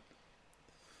 the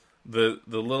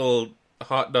little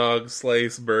hot dog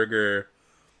slice burger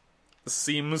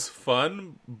seems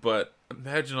fun, but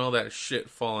imagine all that shit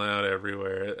falling out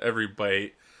everywhere. Every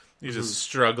bite, you're just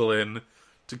struggling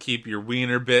to keep your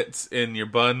wiener bits in your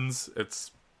buns.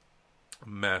 It's a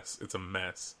mess. It's a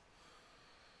mess.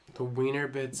 The wiener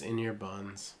bits in your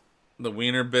buns. The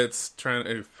wiener bits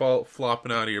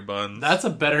flopping out of your buns. That's a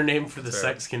better name for the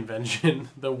sex convention.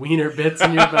 The wiener bits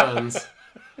in your buns.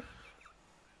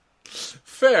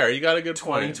 Fair. You got a good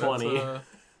point. 2020.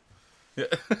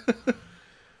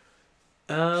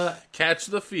 Catch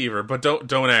the fever, but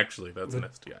don't actually. That's an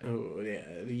STI. Oh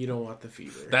yeah, you don't want the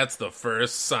fever. That's the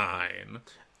first sign.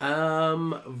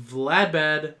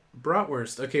 Vladbad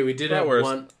Bratwurst. Okay, we did have Bratwurst.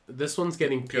 one. This one's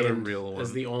getting pinned real one.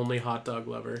 as the only hot dog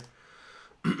lover.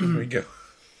 There we go.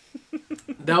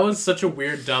 That was such a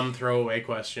weird, dumb throwaway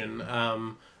question.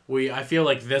 I feel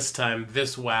like this time,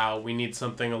 this wow, we need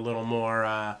something a little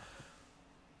more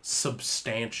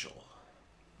substantial.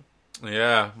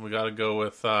 Yeah, we got to go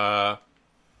with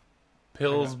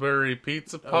Pillsbury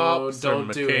Pizza Pops or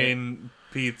don't do McCain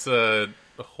Pizza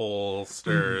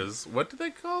Holsters. What do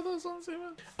they call those ones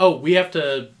even? Oh, we have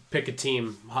to pick a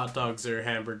team: hot dogs or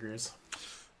hamburgers.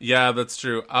 Yeah, that's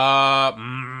true. Oh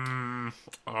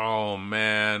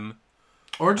man.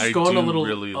 Or just go on a little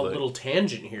really little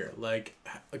tangent here. Like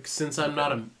since I'm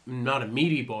not a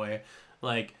meaty boy,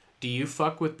 like, do you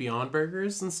fuck with Beyond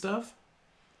Burgers and stuff?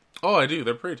 Oh, I do.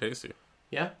 They're pretty tasty.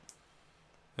 Yeah.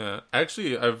 Yeah.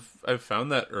 Actually, I've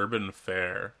found that Urban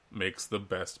Fare makes the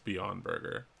best Beyond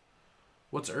Burger.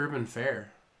 What's Urban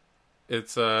Fare?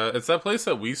 It's that place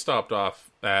that we stopped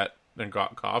off at and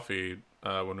got coffee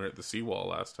when we were at the Seawall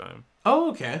last time. Oh,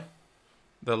 okay.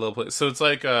 That little place. So it's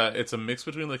like it's a mix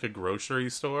between like a grocery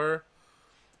store.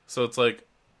 So it's like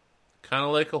kind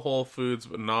of like a Whole Foods,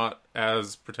 but not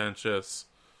as pretentious.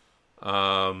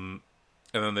 And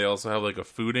then they also have like a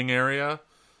fooding area,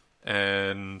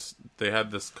 and they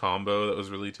had this combo that was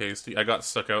really tasty. I got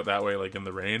stuck out that way like in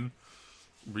the rain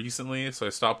recently, so I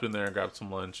stopped in there and grabbed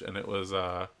some lunch, and it was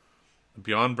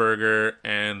Beyond Burger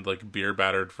and like beer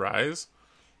battered fries.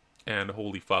 And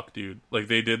holy fuck, dude. Like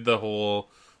they did the whole,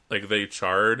 like they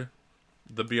charred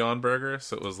the Beyond Burger,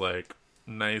 so it was like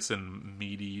nice and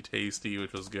meaty, tasty,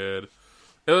 which was good.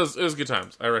 It was good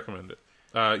times. I recommend it.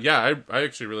 Yeah, I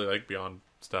actually really like Beyond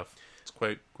stuff. It's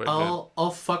quite good.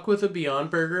 I'll fuck with a Beyond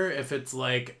Burger if it's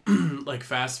like like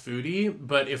fast foody,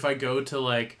 but if I go to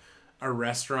like a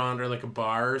restaurant or like a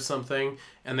bar or something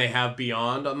and they have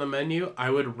Beyond on the menu,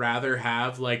 I would rather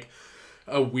have like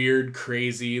a weird,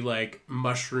 crazy, like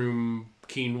mushroom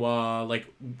quinoa, like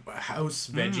house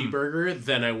veggie burger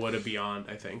than I would a Beyond,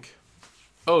 I think.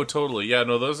 Oh, totally. Yeah,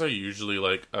 no, those are usually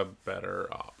like a better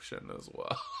option as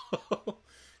well.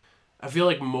 I feel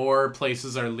like more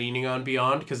places are leaning on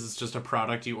Beyond because it's just a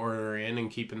product you order in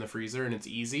and keep in the freezer and it's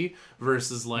easy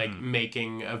versus like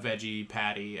making a veggie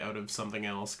patty out of something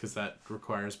else because that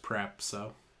requires prep.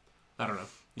 So I don't know.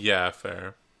 Yeah,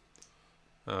 fair.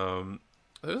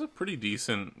 There's a pretty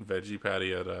decent veggie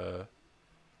patty at I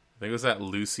think it was at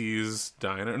Lucy's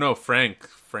Diner. No,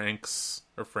 Frank's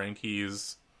or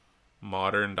Frankie's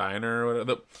Modern Diner or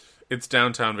whatever. It's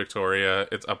downtown Victoria.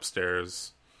 It's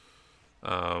upstairs. They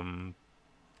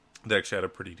actually had a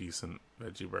pretty decent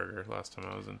veggie burger last time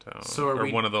I was in town. So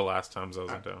one of the last times I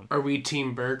was in town. Are we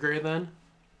team burger then?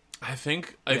 I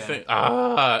think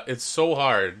it's so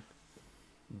hard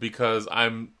because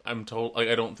I'm told like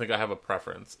I don't think I have a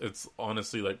preference. It's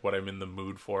honestly like what I'm in the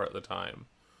mood for at the time.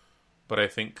 But I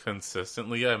think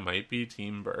consistently I might be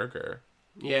team burger.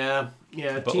 Yeah,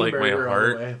 but team like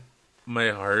burger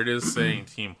my heart is saying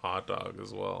team hot dog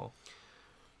as well.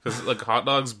 Because like hot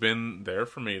dog's been there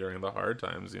for me during the hard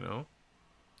times, you know?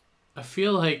 I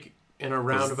feel like in a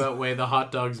roundabout way the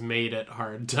hot dog's made at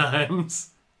hard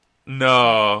times.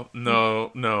 No.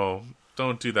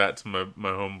 Don't do that to my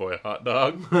homeboy hot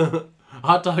dog.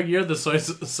 Hot dog, you're the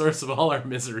source of all our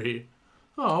misery.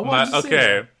 Oh, why'd you say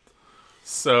that?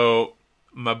 So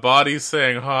my body's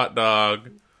saying hot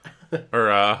dog or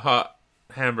hot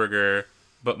hamburger,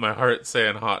 but my heart's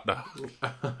saying hot dog.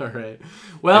 All right.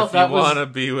 Well, if you want to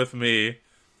be with me,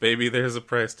 baby, there's a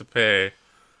price to pay.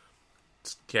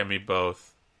 Just get me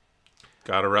both.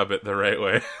 Gotta rub it the right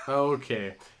way.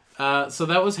 Okay. So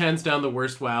that was hands down the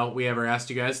worst wow we ever asked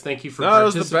you guys. Thank you for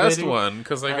participating. That was the best one,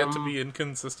 because I get to be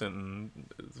inconsistent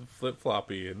and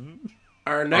flip-floppy and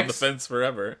on the fence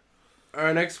forever.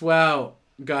 Our next wow,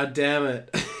 god damn it,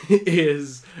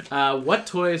 is what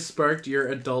toy sparked your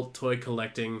adult toy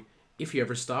collecting, if you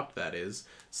ever stopped, that is.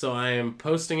 So I am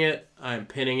posting it, I'm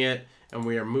pinning it, and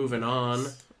we are moving on.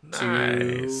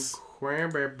 Nice. to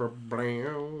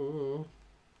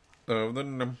Of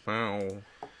the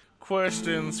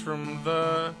questions from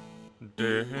the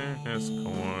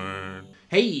Discord.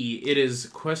 Hey, it is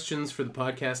questions for the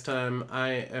podcast time. I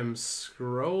am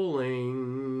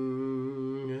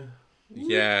scrolling.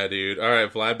 Yeah, dude. All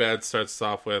right, Vladbad starts us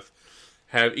off with,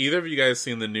 have either of you guys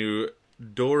seen the new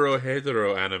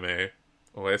Dorohedoro anime?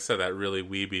 Oh, I said that really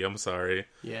weeby. I'm sorry.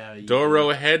 Yeah.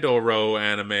 Dorohedoro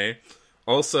anime.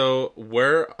 Also,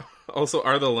 are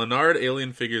the Leonard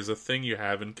alien figures a thing you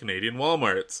have in Canadian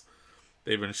Walmarts?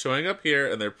 They've been showing up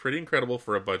here, and they're pretty incredible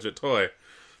for a budget toy.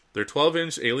 Their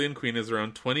 12-inch alien queen is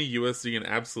around 20 USD and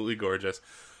absolutely gorgeous.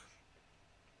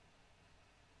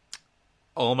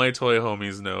 All my toy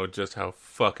homies know just how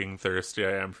fucking thirsty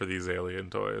I am for these alien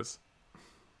toys.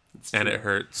 And it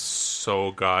hurts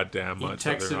so goddamn much.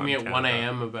 You texted me at 1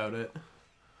 a.m. about it.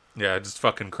 Yeah, just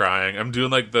fucking crying. I'm doing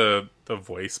like the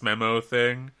voice memo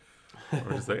thing.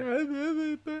 We're just like,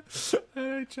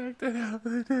 I checked it out.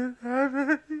 They didn't have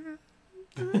it.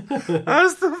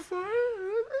 That's the fun.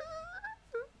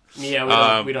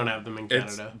 Yeah, we don't have them in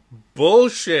Canada.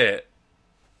 Bullshit.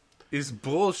 It's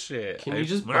bullshit. Can you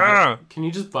just buy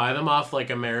them off like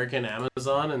American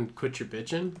Amazon and quit your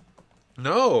bitching?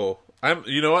 No.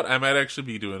 You know what? I might actually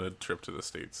be doing a trip to the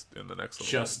States in the next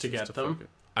little Just to get them?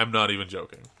 I'm not even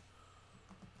joking.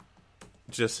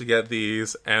 Just to get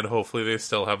these, and hopefully they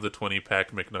still have the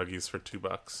 20-pack McNuggies for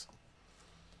 $2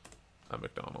 at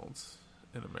McDonald's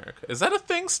in America. Is that a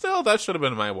thing still? That should have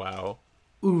been my wow.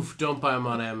 Oof, don't buy them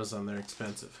on Amazon. They're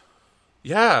expensive.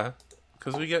 Yeah,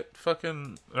 because we get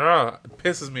fucking... it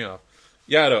pisses me off.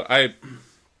 Yeah, no,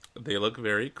 they look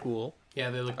very cool. Yeah,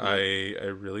 they look I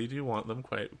really do want them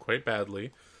quite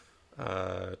badly,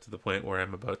 to the point where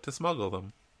I'm about to smuggle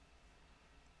them.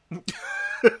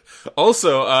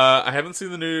 Also, I haven't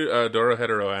seen the new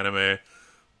Dorohedoro anime,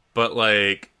 but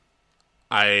like,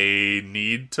 I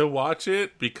need to watch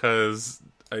it because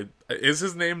is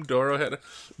his name Dorohedoro?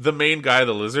 The main guy,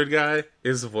 the lizard guy,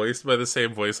 is voiced by the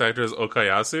same voice actor as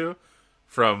Okayasu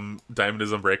from Diamond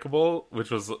is Unbreakable,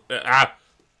 which was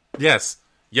yes.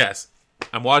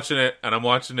 I'm watching it, and I'm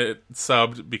watching it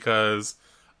subbed because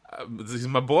he's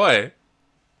my boy.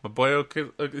 My boy,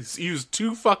 he was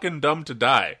too fucking dumb to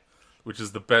die, which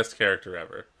is the best character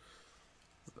ever.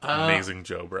 Amazing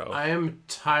Joe, bro. I am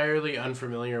entirely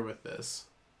unfamiliar with this.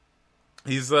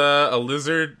 He's a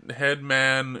lizard head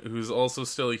man who's also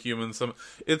still a human.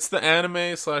 It's the anime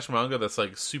 / manga that's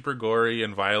like super gory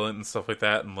and violent and stuff like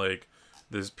that, and like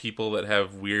there's people that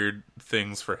have weird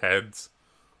things for heads.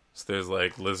 So there's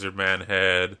like lizard man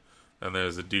head, and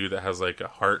there's a dude that has like a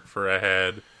heart for a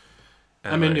head.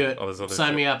 And I'm into like, it.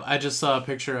 Sign me up. I just saw a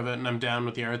picture of it, and I'm down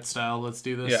with the art style. Let's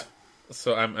do this. Yeah,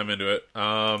 so I'm into it.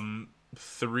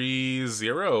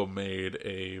 3-0 made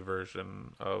a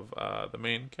version of the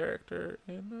main character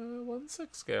in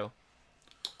 1/6 scale.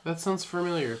 That sounds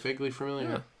familiar, vaguely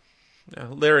familiar. Yeah,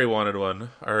 Larry wanted one.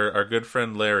 Our good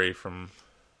friend Larry from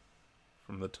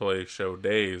the toy show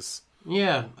days.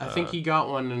 Yeah, I think he got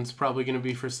one, and it's probably going to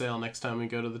be for sale next time we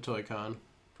go to the Toy Con.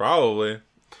 Probably.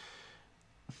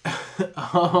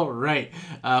 All right.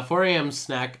 4 a.m.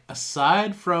 snack.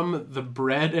 Aside from the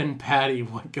bread and patty,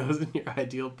 what goes in your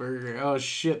ideal burger? Oh,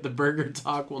 shit. The burger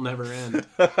talk will never end.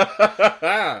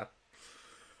 I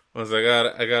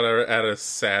gotta add a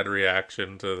sad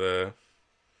reaction to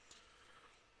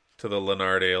the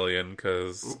Leonard alien,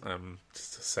 because I'm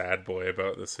just a sad boy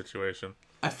about this situation.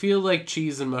 I feel like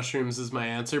cheese and mushrooms is my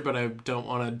answer, but I don't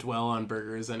want to dwell on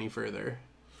burgers any further.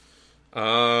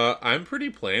 I'm pretty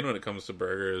plain when it comes to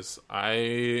burgers.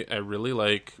 I really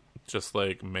like just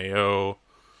like mayo,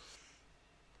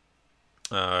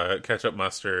 ketchup,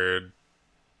 mustard,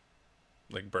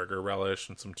 like burger relish,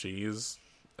 and some cheese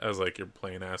as like your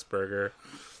plain ass burger.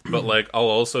 But like I'll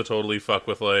also totally fuck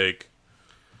with like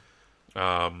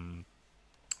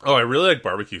I really like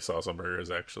barbecue sauce on burgers,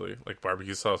 actually. Like,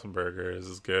 barbecue sauce on burgers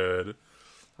is good.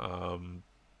 I'm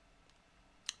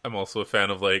also a fan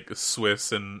of, like,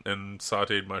 Swiss and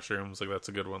sauteed mushrooms. Like, that's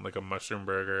a good one. Like, a mushroom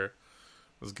burger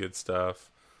was good stuff.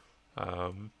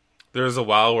 There was a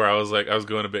while where I was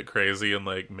going a bit crazy and,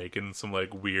 like, making some,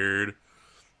 like, weird,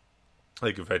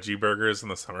 like, veggie burgers in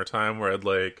the summertime where I'd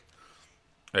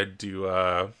do,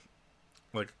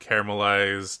 like,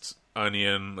 caramelized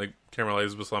onion, like,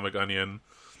 caramelized balsamic onion,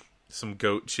 some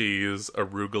goat cheese,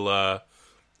 arugula,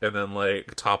 and then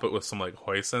like top it with some like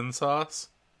hoisin sauce.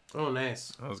 Oh, nice.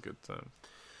 That was a good time.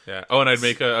 Yeah. Oh, and I'd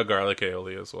make a garlic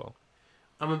aioli as well.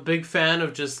 I'm a big fan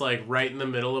of just like right in the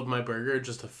middle of my burger,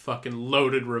 just a fucking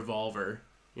loaded revolver.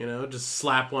 You know, just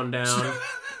slap one down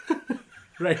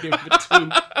right in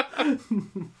between.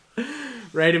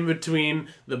 Right in between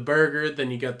the burger,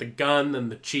 then you got the gun, then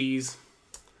the cheese.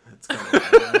 That's kind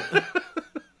of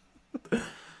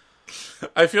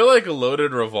I feel like a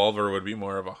loaded revolver would be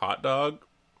more of a hot dog.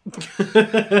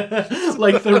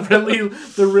 like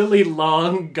the really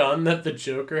long gun that the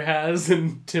Joker has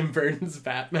in Tim Burton's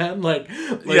Batman. Like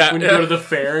when you go to the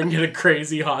fair and get a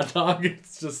crazy hot dog,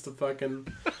 it's just a fucking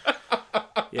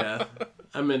yeah.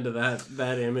 I'm into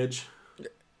that image.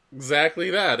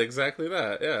 Exactly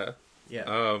that. Yeah.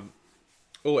 Yeah.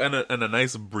 Oh, and a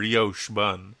nice brioche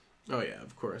bun. Oh yeah,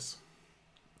 of course.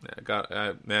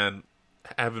 Yeah, man,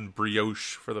 having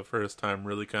brioche for the first time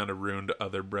really kind of ruined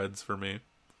other breads for me.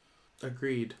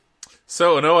 Agreed.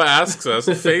 So Noah asks us,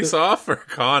 Face Off or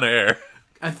Con Air?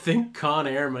 I think Con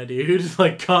Air, my dude.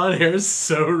 Like, Con Air is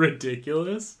so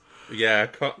ridiculous. Yeah,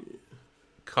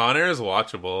 Con Air is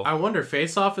watchable. I wonder,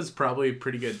 Face Off is probably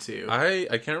pretty good too. I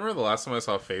can't remember the last time I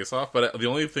saw Face Off, but the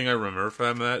only thing I remember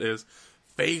from that is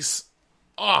Face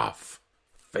Off.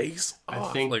 Face Off.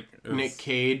 I think Nick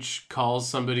Cage calls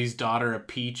somebody's daughter a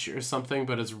peach or something,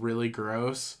 but it's really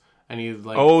gross. And he's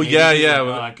like,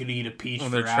 I could eat a peach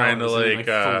when they're trying to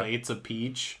fillets a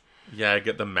peach. Yeah,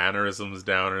 get the mannerisms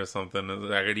down or something.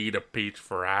 I could eat a peach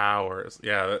for hours.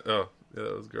 Yeah, that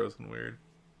was gross and weird.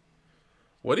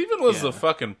 What even was the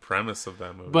fucking premise of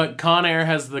that movie? But Con Air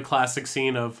has the classic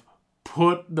scene of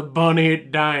put the bunny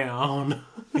down.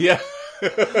 Yeah.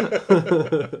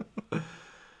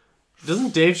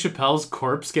 Doesn't Dave Chappelle's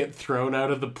corpse get thrown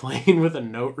out of the plane with a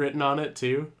note written on it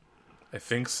too? I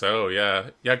think so, yeah.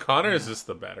 Yeah, Con Air is just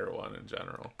the better one in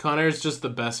general. Con Air is just the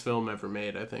best film ever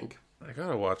made, I think. I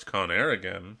gotta watch Con Air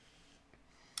again.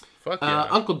 Fuck yeah.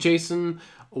 Uncle Jason,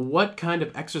 what kind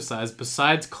of exercise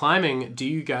besides climbing do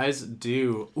you guys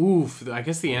do? Oof, I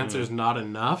guess the answer is not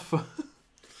enough.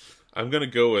 I'm gonna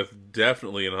go with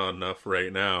definitely not enough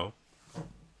right now.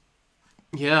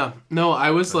 Yeah. No,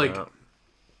 I was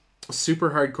super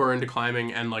hardcore into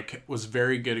climbing and like was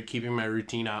very good at keeping my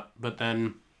routine up, but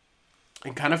then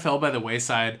it kind of fell by the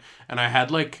wayside, and I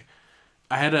had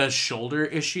a shoulder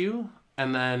issue,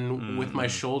 and then with my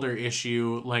shoulder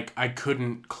issue, like I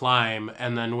couldn't climb,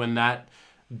 and then when that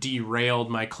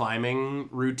derailed my climbing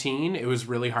routine, it was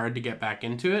really hard to get back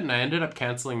into it, and I ended up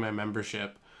canceling my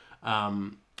membership.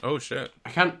 Oh shit. I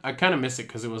kind of miss it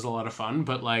because it was a lot of fun,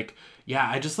 but like, yeah,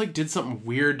 I just like did something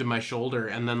weird to my shoulder,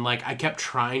 and then like I kept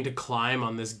trying to climb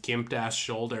on this gimped ass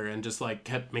shoulder and just like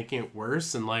kept making it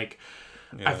worse, and like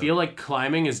I feel like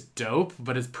climbing is dope,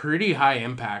 but it's pretty high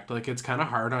impact. Like it's kind of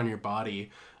hard on your body.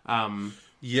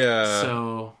 Yeah.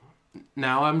 So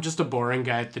now I'm just a boring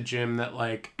guy at the gym that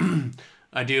like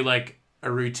I do like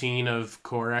a routine of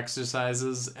core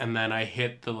exercises, and then I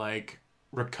hit the like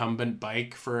recumbent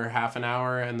bike for half an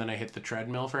hour, and then I hit the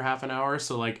treadmill for half an hour.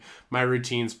 So like my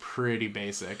routine's pretty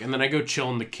basic, and then I go chill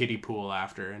in the kiddie pool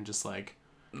after and just like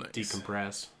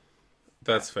decompress.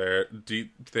 That's fair. Do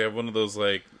they have one of those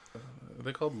like? Are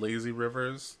they called lazy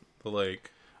rivers? The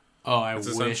like. Oh, it's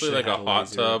essentially like a hot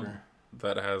tub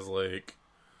that has like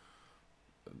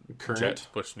current jet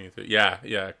pushing you through.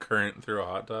 Yeah, current through a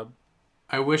hot tub.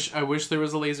 I wish there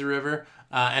was a lazy river.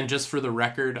 And just for the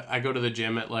record, I go to the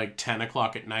gym at like 10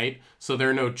 o'clock at night, so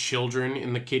there are no children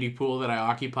in the kiddie pool that I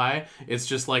occupy. It's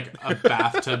just like a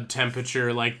bathtub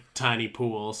temperature, like tiny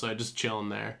pool, so I just chill in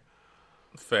there.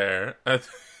 Fair. That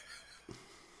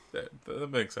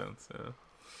makes sense. Yeah.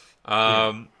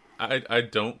 I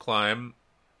don't climb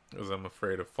because I'm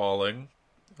afraid of falling.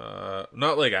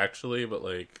 Not like actually, but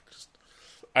like just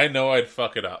I know I'd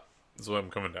fuck it up. Is what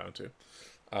I'm coming down to.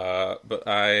 But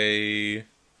I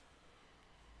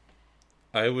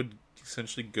would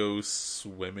essentially go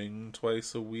swimming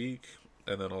twice a week,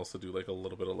 and then also do like a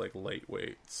little bit of like light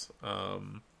weights.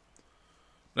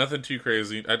 Nothing too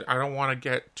crazy. I don't want to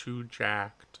get too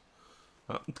jacked.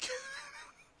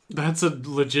 That's a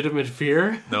legitimate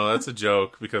fear? No, that's a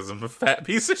joke because I'm a fat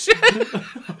piece of shit.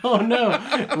 Oh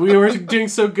no. We were doing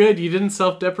so good. You didn't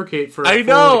self-deprecate for I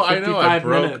know. 55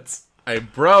 minutes. I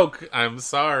broke. I'm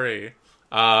sorry.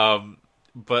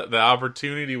 But the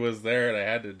opportunity was there and I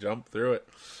had to jump through it.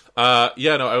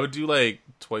 I would do like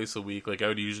twice a week. Like I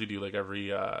would usually do like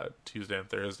every Tuesday and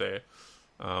Thursday.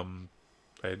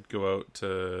 I'd go out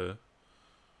to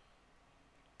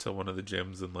one of the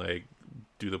gyms and like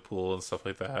do the pool and stuff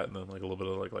like that, and then like a little bit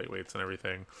of like light weights and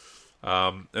everything.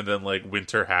 And then like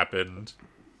winter happened,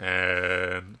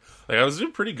 and like I was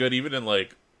doing pretty good even in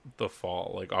like the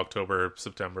fall, like October,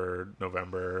 September,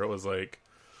 November. It was like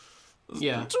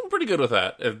doing pretty good with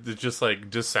that. It's just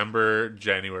like December,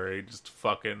 January, just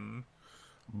fucking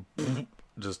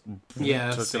just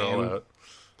yeah, took same. it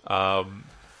all out.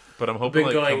 But I'm hoping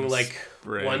been like going come like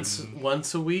spring.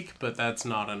 once a week, but that's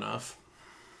not enough.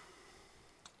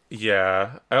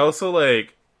 Yeah, I also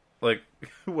like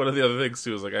one of the other things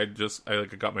too is like I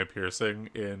got my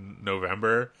piercing in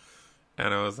November,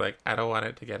 and I was like I don't want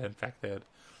it to get infected,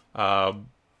 and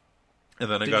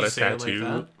then I Did got you a say it tattoo.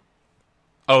 like that?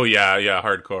 Oh yeah,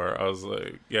 hardcore. I was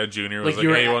like, yeah, Junior was Like,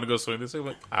 like, hey, you want to go swing this week? I'm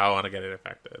like, I don't want to get it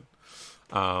infected.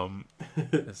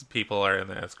 As people are in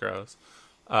there, it's gross.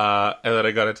 And then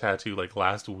I got a tattoo like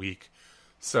last week,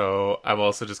 so I'm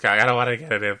also just kind of, I don't want to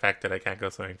get it infected. I can't go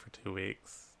swimming for 2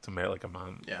 weeks to make like a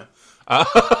month. Yeah. I'm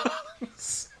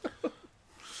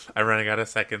running out of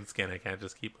second skin. I can't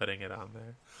just keep putting it on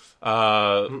there.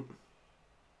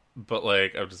 But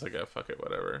like, I'm just like, oh, fuck it,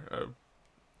 whatever.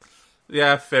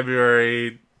 Yeah,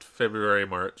 February,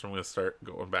 March. I'm gonna start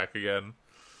going back again.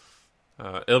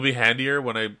 It'll be handier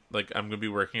when I'm gonna be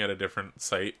working at a different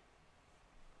site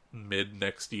mid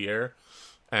next year,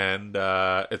 and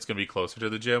it's gonna be closer to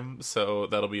the gym, so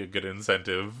that'll be a good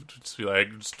incentive to just be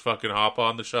like, just fucking hop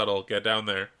on the shuttle, get down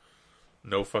there.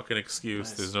 No fucking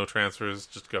excuse. Nice. There's no transfers.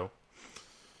 Just go.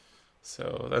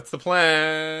 So that's the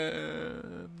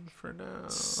plan for now.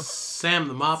 Sam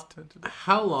the Mop,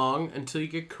 how long until you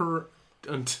get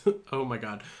oh my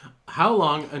god. How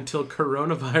long until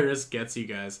coronavirus gets you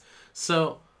guys?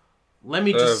 So, let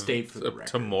me just state for the record.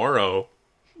 Tomorrow.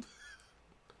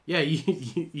 Yeah,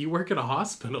 you work at a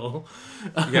hospital.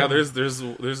 Yeah, there's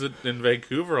in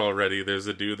Vancouver already. There's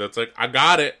a dude that's like, I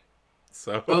got it.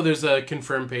 So Oh, there's a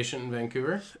confirmed patient in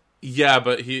Vancouver? yeah,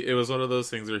 but it was one of those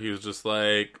things where he was just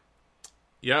like,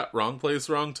 yeah, wrong place,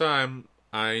 wrong time.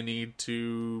 I need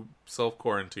to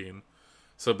self-quarantine.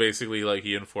 So basically, like,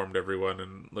 he informed everyone,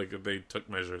 and like they took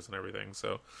measures and everything.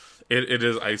 So it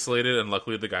is isolated, and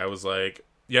luckily the guy was like,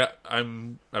 yeah,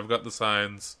 I've got the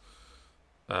signs.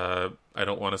 I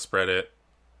don't want to spread it.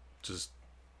 Just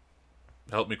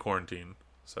help me quarantine.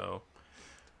 So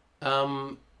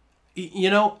You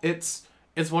know, it's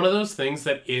one of those things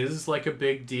that is like a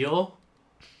big deal,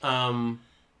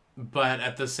 but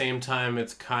at the same time,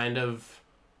 it's kind of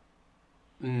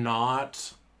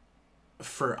not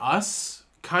for us,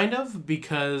 kind of,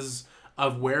 because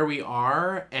of where we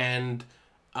are and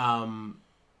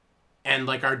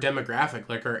like our demographic,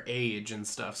 like our age and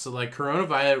stuff. So like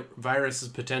coronavirus is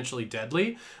potentially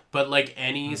deadly, but like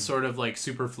any sort of like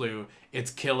super flu,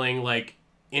 it's killing like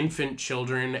infant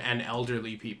children and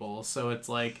elderly people. So it's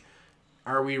like,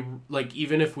 are we like,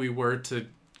 even if we were to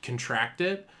contract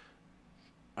it,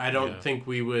 I don't think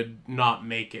we would not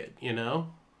make it, you know?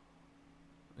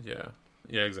 yeah,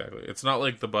 exactly. It's not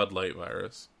like the Bud Light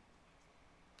virus.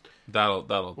 That'll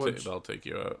take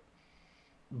you out.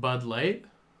 Bud Light?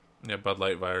 Yeah, Bud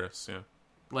Light virus. Yeah,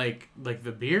 like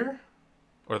the beer,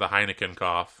 or the Heineken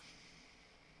cough.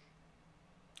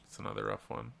 It's another rough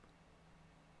one.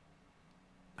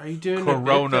 Are you doing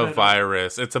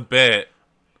coronavirus? It's a bit.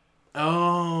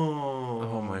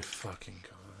 Oh my fucking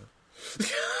god.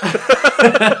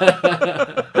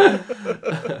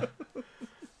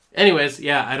 Anyways,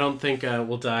 yeah, I don't think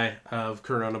we'll die of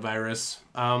coronavirus.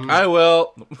 I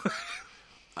will.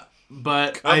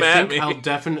 But Come at me.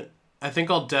 I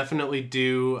think I'll definitely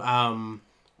do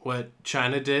what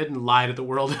China did and lie to the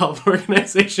World Health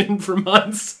Organization for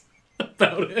months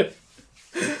about it.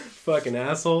 Fucking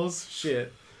assholes.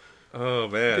 Shit. Oh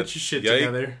man. Get your shit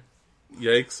together.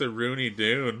 Yikes a Rooney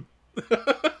Dune.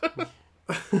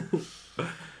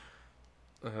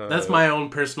 That's my own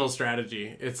personal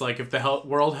strategy. It's like if the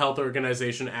World Health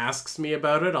Organization asks me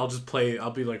about it, I'll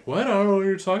be like, what? I don't know what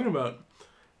you're talking about.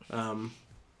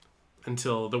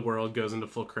 Until the world goes into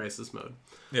full crisis mode.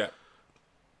 Yeah.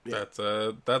 That's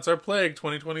our plague,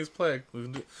 2020's plague.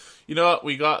 You know what?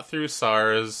 We got through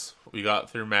SARS, we got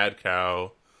through Mad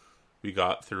Cow, we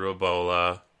got through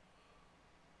Ebola.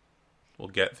 We'll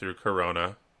get through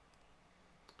Corona.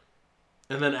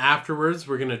 And then afterwards,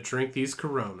 we're going to drink these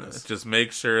Coronas. Just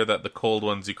make sure that the cold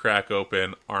ones you crack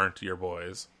open aren't your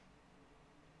boys.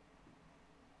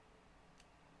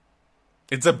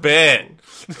 It's a bit.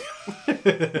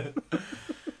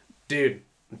 Dude.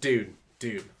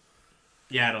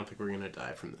 Yeah, I don't think we're going to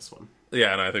die from this one.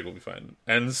 Yeah, and I think we'll be fine.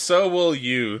 And so will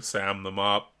you, Sam the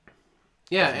Mop.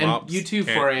 Yeah, and you too,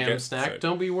 4 a.m. snack. Sick.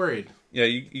 Don't be worried. Yeah,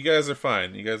 you guys are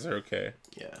fine. You guys are okay.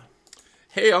 Yeah.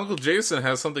 Hey, Uncle Jason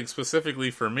has something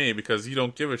specifically for me because you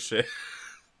don't give a shit.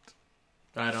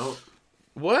 I don't.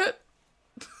 What?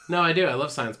 No, I do. I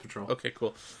love Science Patrol. Okay,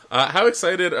 cool. How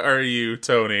excited are you,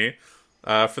 Tony,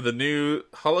 for the new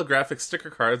holographic sticker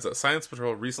cards that Science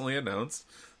Patrol recently announced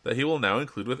that he will now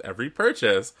include with every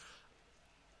purchase?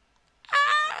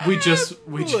 We just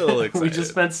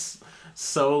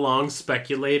so long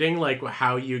speculating like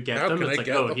how you get How them. can It's I like,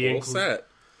 get oh, the whole set?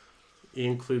 he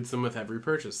includes them with every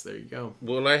purchase. There you go.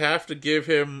 Will I have to give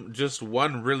him just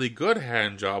one really good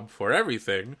hand job for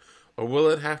everything, or will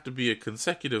it have to be a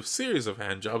consecutive series of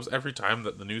hand jobs every time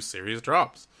that the new series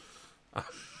drops?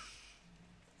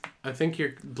 I think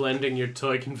you're blending your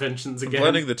toy conventions again.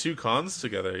 Blending the two cons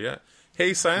together, yeah.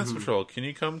 Hey, Science Patrol, can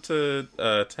you come to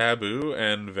Taboo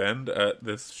and vend at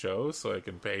this show so I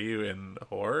can pay you in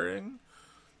whoring?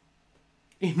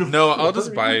 No, I'll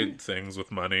just buy things with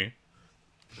money.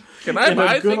 Can I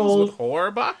buy things with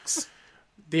whore bucks?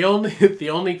 The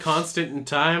only constant in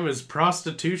time is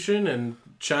prostitution and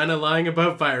China lying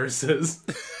about viruses.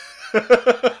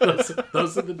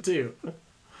 those are the two.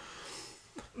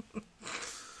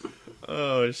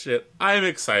 Oh shit! I'm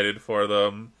excited for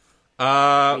them.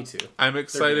 Me too. I'm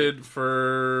excited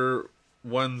for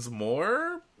ones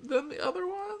more than the other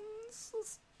ones.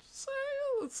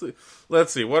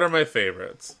 Let's see. What are my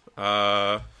favorites?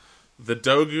 The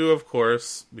Dogu, of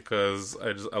course, because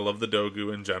I love the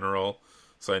Dogu in general.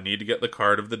 So I need to get the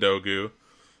card of the Dogu.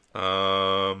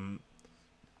 The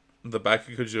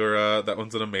Bakukajura, that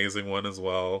one's an amazing one as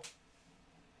well.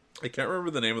 I can't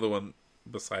remember the name of the one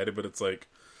beside it, but it's like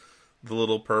the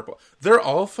little purple. They're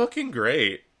all fucking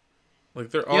great. Like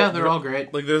they're all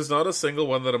great. Like there's not a single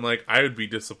one that I'm like I would be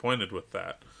disappointed with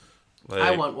that. Like,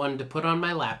 I want one to put on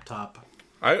my laptop.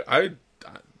 I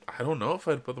don't know if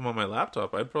I'd put them on my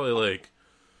laptop. I'd probably like.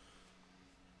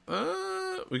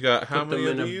 We got how many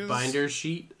of these? Put them in a binder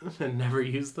sheet and never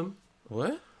use them.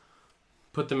 What?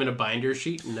 Put them in a binder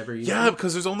sheet and never use them. Yeah,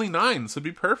 because there's only 9, so it'd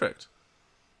be perfect.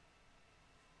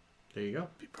 There you go.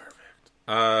 Be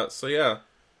perfect. So yeah.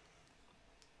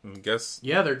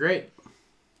 Yeah, they're great.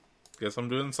 Guess I'm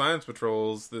doing Science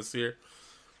Patrols this year.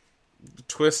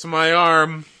 Twist my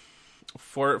arm.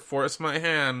 Force my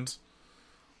hand.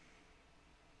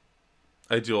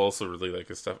 I do also really like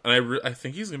his stuff. And I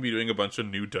think he's going to be doing a bunch of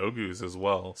new Dogus as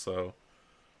well, so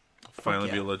I'll finally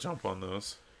be able to jump on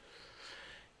those.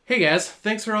 Hey guys,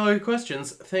 thanks for all your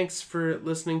questions. Thanks for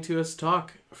listening to us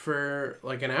talk for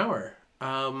like an hour.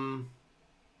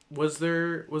 Was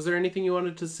there anything you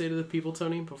wanted to say to the people,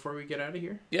 Tony, before we get out of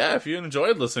here? Yeah, if you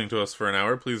enjoyed listening to us for an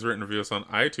hour, please rate and review us on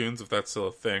iTunes if that's still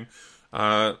a thing.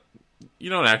 You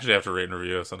don't actually have to rate and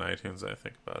review us on iTunes, I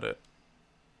think about it.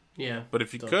 Yeah. But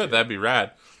if you could, that'd be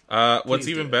rad. What's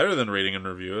even better than rating and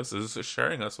review us is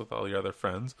sharing us with all your other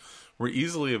friends. We're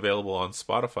easily available on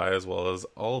Spotify as well as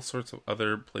all sorts of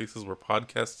other places where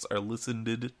podcasts are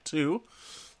listened to.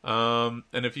 And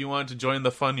if you want to join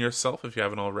the fun yourself, if you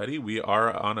haven't already, we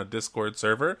are on a Discord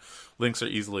server. Links are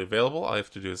easily available. All you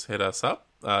have to do is hit us up.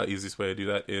 Easiest way to do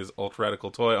that is Ultra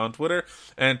Radical Toy on Twitter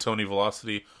and Tony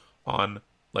Velocity on,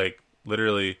 like,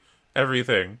 literally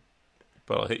everything.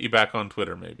 But I'll hit you back on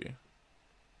Twitter, maybe.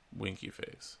 Winky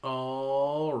face.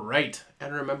 All right.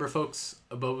 And remember, folks,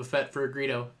 a Boba Fett for a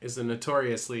Greedo is a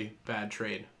notoriously bad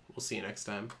trade. We'll see you next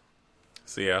time.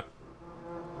 See ya.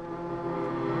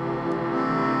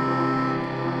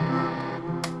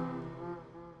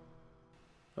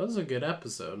 That was a good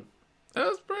episode. That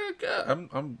was pretty good.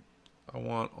 I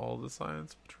want all the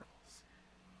Science Patrols.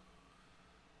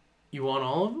 You want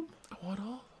all of them? I want all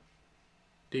of them.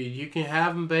 Dude, you can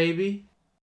have them, baby.